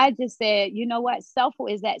 I just said, you know what?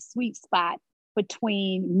 Selfful is that sweet spot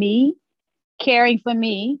between me caring for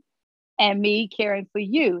me and me caring for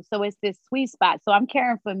you. So it's this sweet spot. So I'm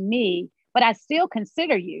caring for me, but I still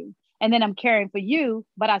consider you. And then I'm caring for you,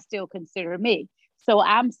 but I still consider me. So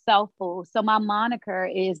I'm selfful. So my moniker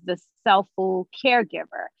is the selfful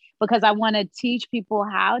caregiver because I want to teach people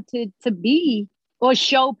how to be or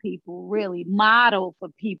show people, really model for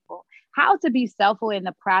people how to be self-aware in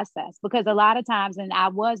the process. Because a lot of times, and I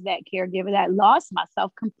was that caregiver that lost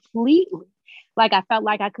myself completely. Like I felt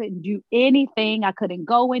like I couldn't do anything. I couldn't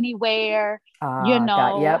go anywhere. I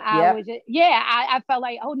Yep. was just, yeah, I felt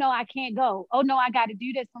like, oh no, I can't go. Oh no, I got to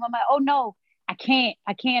do this. And I'm like, oh no, I can't.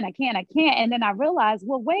 And then I realized,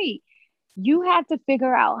 well, wait, you have to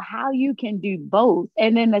figure out how you can do both.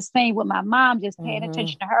 And then the same with my mom, just paying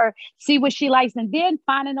attention to her, see what she likes, and then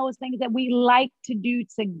finding those things that we like to do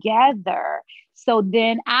together. So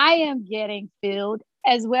then I am getting filled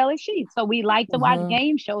as well as she. So we like to watch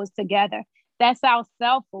game shows together. That's our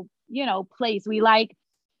place. We like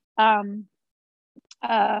um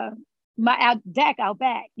uh our deck, our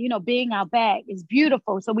back, being our back is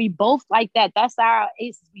beautiful. So we both like that. That's our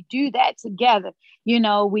aces. We do that together.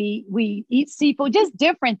 We eat seafood, just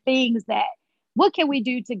different things that what can we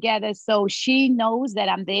do together so she knows that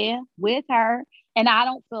I'm there with her and I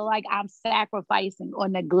don't feel like I'm sacrificing or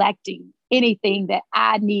neglecting anything that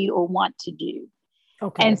I need or want to do.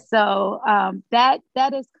 Okay. And so that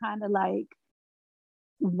is kind of like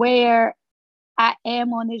where I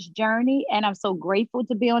am on this journey, and I'm so grateful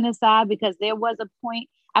to be on this side because there was a point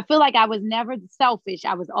I feel like I was never selfish.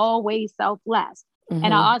 I was always selfless.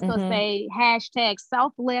 And I also say hashtag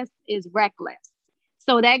selfless is reckless.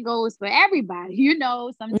 So that goes for everybody.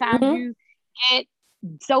 Sometimes you get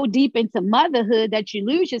so deep into motherhood that you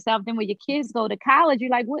lose yourself. Then when your kids go to college, you're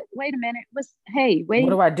like, what? Wait a minute. What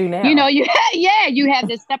do I do now? You have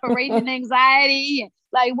this separation anxiety.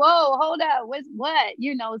 Like, whoa, hold up. What?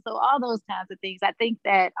 So all those kinds of things. I think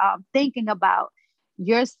that thinking about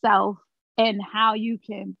yourself and how you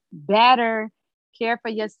can better care for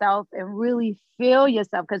yourself and really feel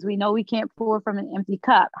yourself, because we know we can't pour from an empty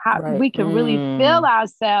cup. How we can really feel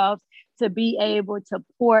ourselves to be able to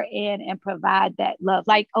pour in and provide that love.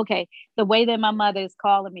 Like, okay, the way that my mother is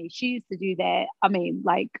calling me, she used to do that. I mean,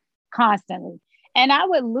 like constantly. And I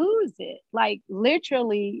would lose it, like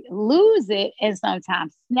literally lose it, and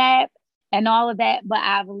sometimes snap and all of that. But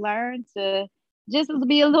I've learned to just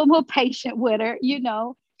be a little more patient with her. She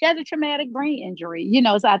has a traumatic brain injury,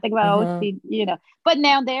 so I think about OC, But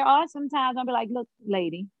now there are some times I'll be like, look,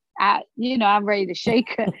 lady, I'm ready to shake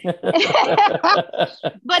her.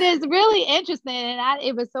 But it's really interesting. And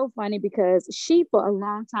it was so funny because she, for a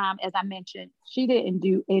long time, as I mentioned, she didn't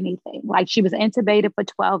do anything. Like she was intubated for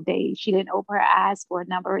 12 days. She didn't open her eyes for a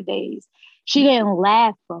number of days. She didn't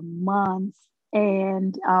laugh for months.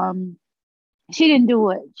 And she didn't do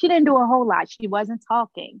it. She didn't do a whole lot. She wasn't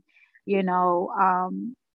talking,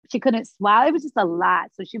 she couldn't swallow. It was just a lot.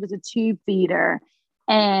 So she was a tube feeder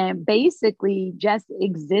and basically just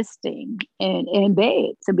existing in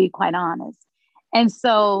bed, to be quite honest. And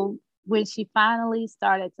so when she finally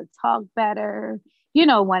started to talk better,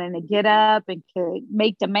 wanting to get up and could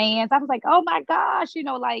make demands, I was like, oh my gosh,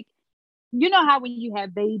 like, how when you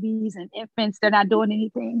have babies and infants, they're not doing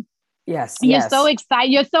anything. Yes. You're so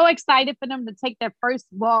excited. You're so excited for them to take their first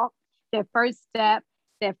walk, their first step,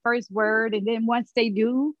 their first word. And then once they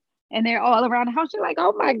do, and they're all around the house, you're like,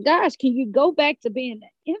 oh my gosh, can you go back to being the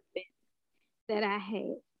infant that I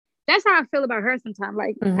had? That's how I feel about her sometimes.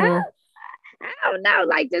 Like, I don't know,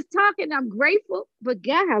 like just talking, I'm grateful, but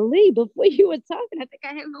golly, before you were talking, I think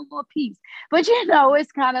I had a little more peace. But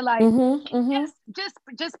it's kind of like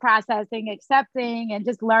just processing, accepting, and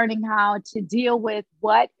just learning how to deal with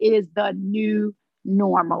what is the new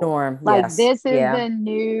normal. Like this is the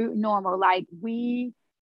new normal. Like we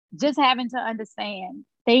just having to understand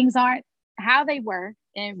things aren't how they were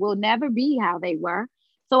and will never be how they were.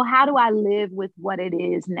 So how do I live with what it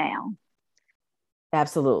is now?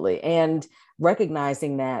 Absolutely. And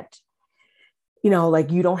recognizing that,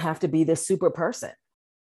 like you don't have to be this super person.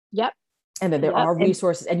 Yep. And that there are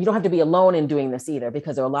resources, and you don't have to be alone in doing this either,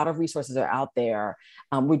 because there are a lot of resources that are out there.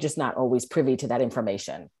 We're just not always privy to that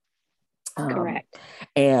information. Correct.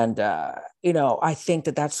 And, I think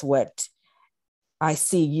that that's what I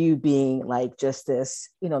see you being like, just this,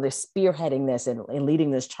 this spearheading this and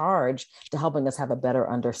leading this charge to helping us have a better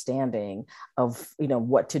understanding of,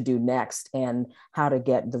 what to do next and how to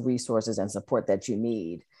get the resources and support that you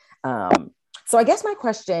need. So I guess my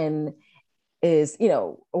question is,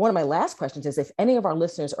 one of my last questions is, if any of our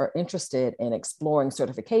listeners are interested in exploring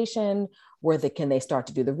certification, can they start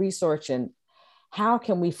to do the research, and how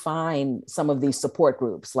can we find some of these support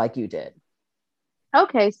groups like you did?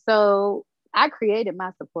 Okay, so I created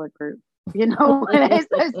my support group. Sometimes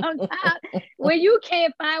when you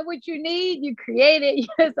can't find what you need, you create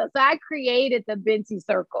it. So I created the Binti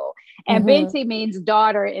Circle, and Binti means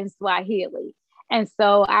daughter in Swahili. And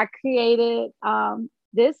so I created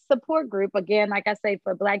this support group, again, like I say,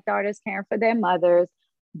 for Black daughters caring for their mothers,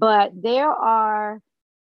 but there are,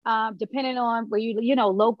 depending on where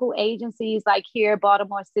local agencies like here,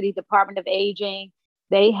 Baltimore City Department of Aging,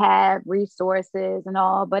 they have resources and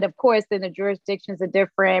all. But of course, then the jurisdictions are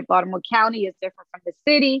different. Baltimore County is different from the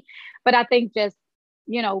city. But I think just,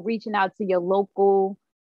 reaching out to your local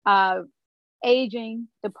aging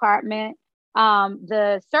department.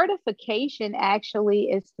 The certification actually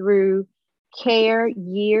is through Care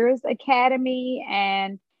Years Academy,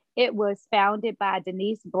 and it was founded by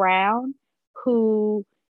Denise Brown, who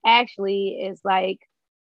actually is like,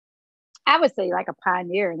 I would say like a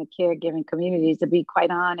pioneer in the caregiving community, to be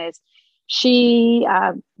quite honest. She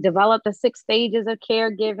developed the 6 stages of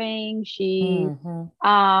caregiving. She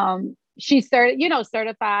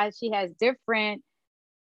certified. She has different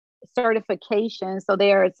certifications. So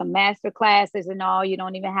there are some master classes and all. You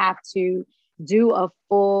don't even have to do a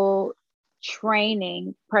full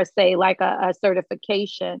training per se, like a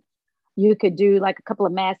certification. You could do like a couple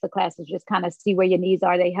of master classes, just kind of see where your needs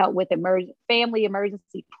are. They help with family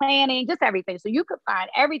emergency planning, just everything. So you could find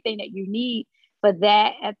everything that you need for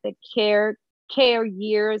that at the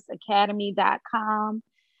careyearsacademy.com.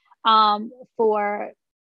 For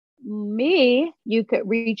me, you could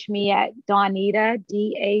reach me at Dawnita,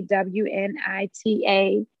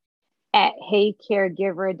 DAWNITA, at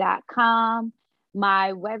heycaregiver.com.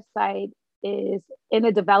 My website is in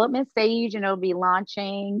a development stage and it'll be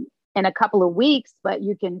launching in a couple of weeks, but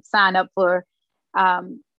you can sign up for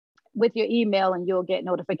with your email and you'll get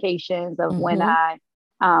notifications of when I,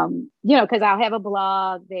 because I'll have a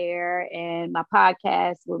blog there and my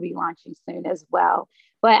podcast will be launching soon as well.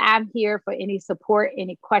 But I'm here for any support,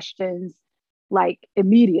 any questions, like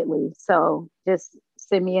immediately. So just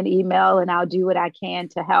send me an email and I'll do what I can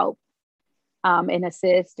to help and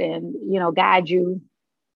assist and, guide you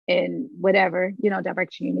in whatever,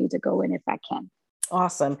 direction you need to go in if I can.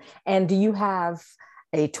 Awesome. And do you have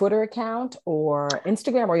a Twitter account or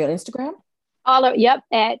Instagram? Are you on Instagram?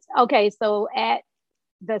 So at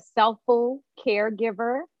the Selfful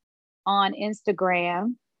Caregiver on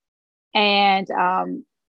Instagram, and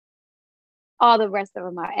all the rest of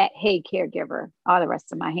them are at Hey Caregiver, all the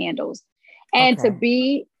rest of my handles. And to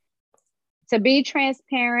be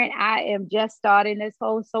transparent, I am just starting this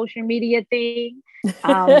whole social media thing.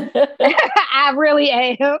 I really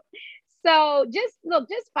am. So just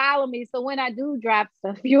follow me. So when I do drop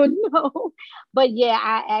stuff, you'll know. But yeah,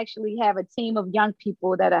 I actually have a team of young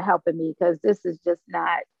people that are helping me because this is just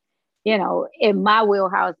not, in my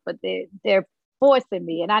wheelhouse, but they're forcing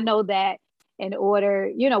me. And I know that in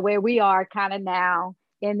order, where we are kind of now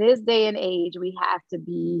in this day and age, we have to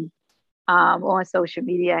be on social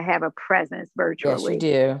media, have a presence virtually.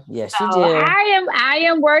 Yes, you do. I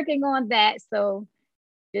am working on that. So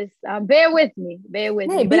just bear with me. Hey,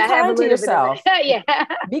 but be I have kind to yourself. Yeah.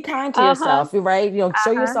 Be kind to yourself, right?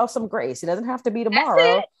 Show yourself some grace. It doesn't have to be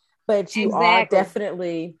tomorrow, but you are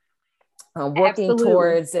definitely working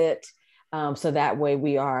towards it. So that way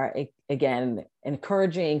we are, again,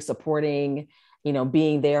 encouraging, supporting,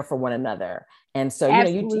 being there for one another. And so,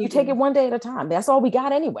 you take it one day at a time. That's all we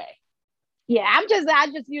got anyway. Yeah, I just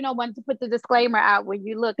wanted to put the disclaimer out when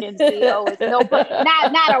you look and see, it's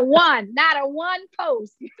not a one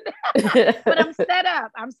post. But I'm set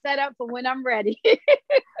up. I'm set up for when I'm ready.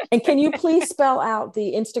 And can you please spell out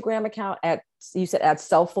the Instagram account you said at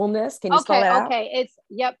Selffulness? Can you spell it out? Okay.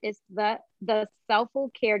 It's the Selfful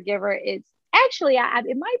Caregiver. It's actually,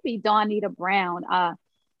 it might be Dawnita Brown.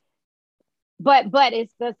 But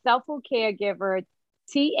it's the Selfful Caregiver,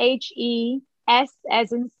 THES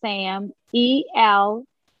as in Sam, ELF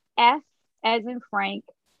as in Frank,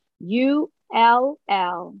 ULL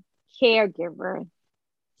Caregiver,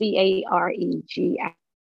 CAREGIVER.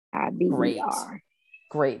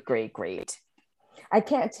 Great. I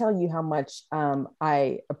can't tell you how much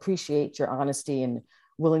I appreciate your honesty and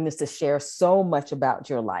willingness to share so much about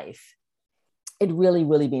your life. It really,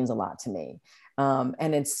 really means a lot to me.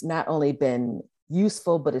 And it's not only been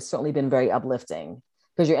useful, but it's certainly been very uplifting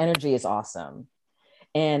because your energy is awesome.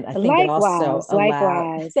 And I think it also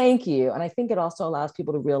allows, thank you. And I think it also allows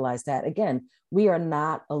people to realize that, again, we are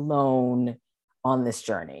not alone on this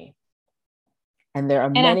journey. And there are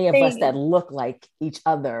many of us that look like each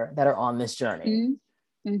other that are on this journey.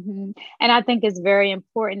 Mm-hmm. And I think it's very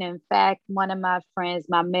important. In fact, one of my friends,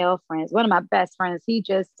 my male friends, one of my best friends, he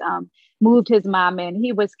just moved his mom in.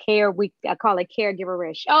 He was I call it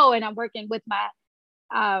caregiver-ish. Oh, and I'm working with my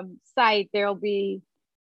site. There'll be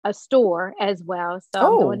a store as well. So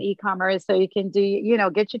I'm doing Oh, e-commerce. So you can do,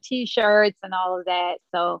 get your t-shirts and all of that.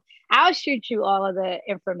 So I'll shoot you all of the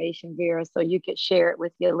information, Vera, so you could share it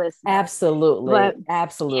with your listeners. absolutely. But yeah,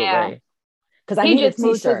 Absolutely. Because I he need a just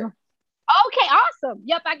moved his. t-shirt. Okay, awesome.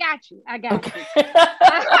 Yep, I got you. I got Okay. you.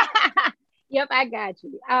 Yep, I got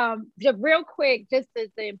you. Just real quick, just as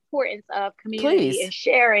the importance of community Please. and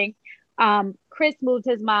sharing. Chris moved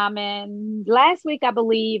his mom in last week, I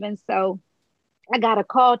believe, and so I got a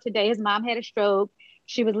call today. His mom had a stroke.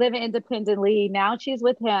 She was living independently. Now she's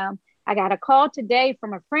with him. I got a call today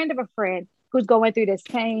from a friend of a friend who's going through the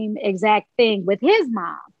same exact thing with his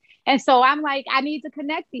mom. And so I'm like, I need to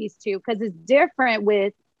connect these two because it's different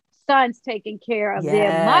with sons taking care of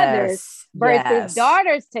their mothers Yes. versus Yes.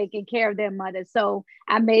 daughters taking care of their mothers. So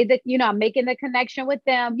I made the, I'm making the connection with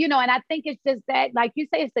them, and I think it's just that, like you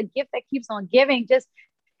say, it's a gift that keeps on giving. Just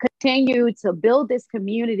continue to build this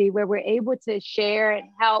community where we're able to share and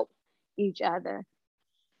help each other.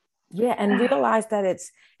 Yeah, and realize that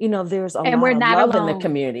it's, there's a And lot we're of not love in the alone.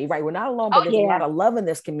 community, right? We're not alone, but Oh, there's a lot yeah. of love in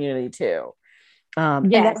this community too. And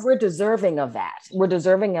that Yes. we're deserving of that. We're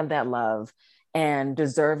deserving of that love and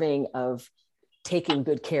deserving of taking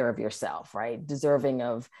good care of yourself, right? Deserving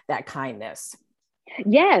of that kindness.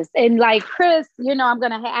 Yes. And like Chris,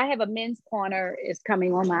 I have a men's corner is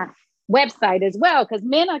coming on my website as well, because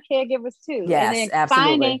men are caregivers too. And Yes, then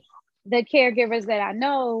finding absolutely. the caregivers that I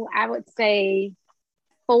know, I would say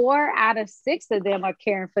 4 out of 6 of them are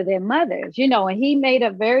caring for their mothers, and he made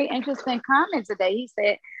a very interesting comment today. He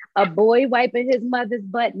said, a boy wiping his mother's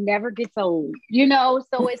butt never gets old,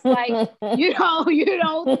 so it's like, you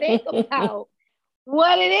don't think about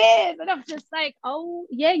what it is. And I'm just like, oh,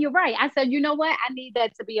 yeah, you're right. I said, you know what? I need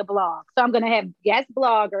that to be a blog. So I'm going to have guest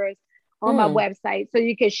bloggers on my website so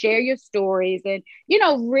you can share your stories and,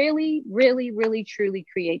 really, really, really, truly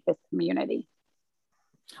create this community.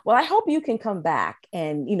 Well, I hope you can come back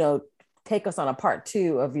and, take us on a part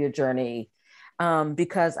 2 of your journey,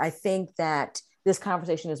 because I think that this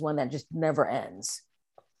conversation is one that just never ends.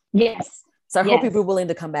 Yes. So I hope Yes. you'll be willing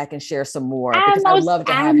to come back and share some more, because I'd love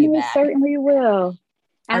to have you back. Certainly will.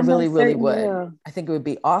 I really, really would. Will. I think it would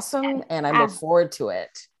be awesome. And I look forward to it.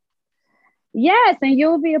 Yes. And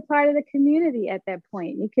you'll be a part of the community at that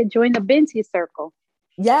point. You could join the Binti Circle.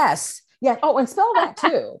 Yes. Yeah. Oh, and spell that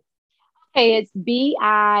too. Okay. It's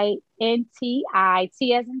BINTI, T as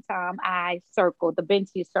in Tom, I circle, the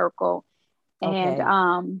Binti Circle. And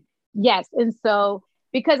Okay. yes. And so,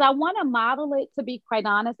 because I want to model it, to be quite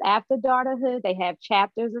honest, after daughterhood, they have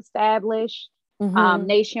chapters established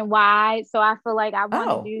nationwide. So I feel like I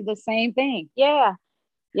want to do the same thing. Yeah.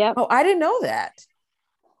 Yep. Oh, I didn't know that.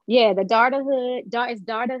 Yeah. The is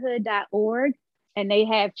daughterhood.org. And they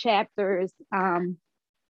have chapters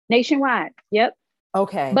nationwide. Yep.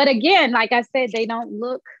 Okay. But again, like I said,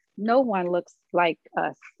 no one looks like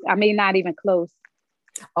us. I mean, not even close.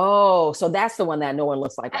 Oh, so that's the one that no one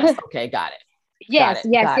looks like us. Okay, got it. Yes.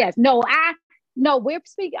 Got it. No, we're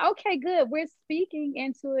speaking. Okay, good. We're speaking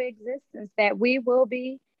into existence that we will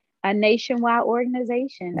be a nationwide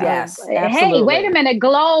organization. Yes, Hey, wait a absolutely. minute.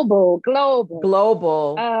 Global. Yes.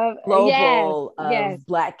 Of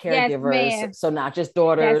Black Yes, caregivers. ma'am. So not just That's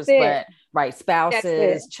daughters, it. but right, That's it.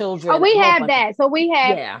 spouses, Oh, children, a we whole have bunch of, that. So we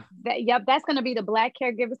have yeah. that. Yep. That's going to be the Black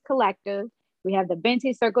Caregivers Collective. We have the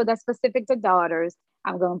Binti Circle that's specific to daughters.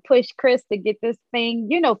 I'm going to push Chris to get this thing,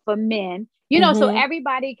 for men, so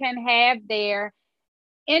everybody can have their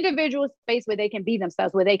individual space where they can be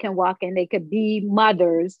themselves, where they can walk and they could be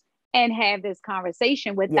mothers and have this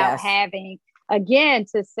conversation without having, again,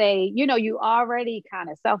 to say, you already kind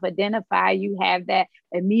of self-identify, you have that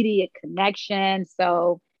immediate connection.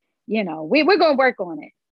 So, we're going to work on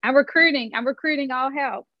it. I'm recruiting all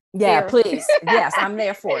help. Yeah, Here. please. Yes, I'm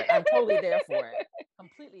there for it. I'm totally there for it.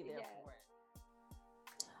 Completely there for it.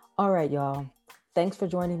 All right, y'all. Thanks for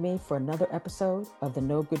joining me for another episode of the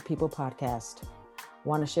No Good People podcast.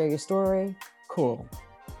 Want to share your story? Cool.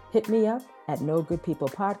 Hit me up at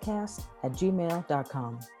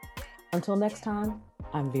nogoodpeoplepodcast@gmail.com. Until next time,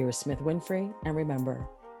 I'm Vera Smith Winfrey, and remember,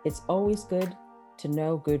 it's always good to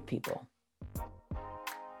know good people.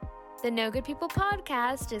 The No Good People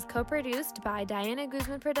podcast is co-produced by Diana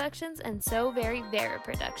Guzman Productions and So Very Vera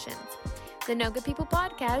Productions. The No Good People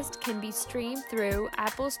podcast can be streamed through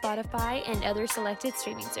Apple, Spotify, and other selected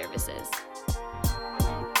streaming services.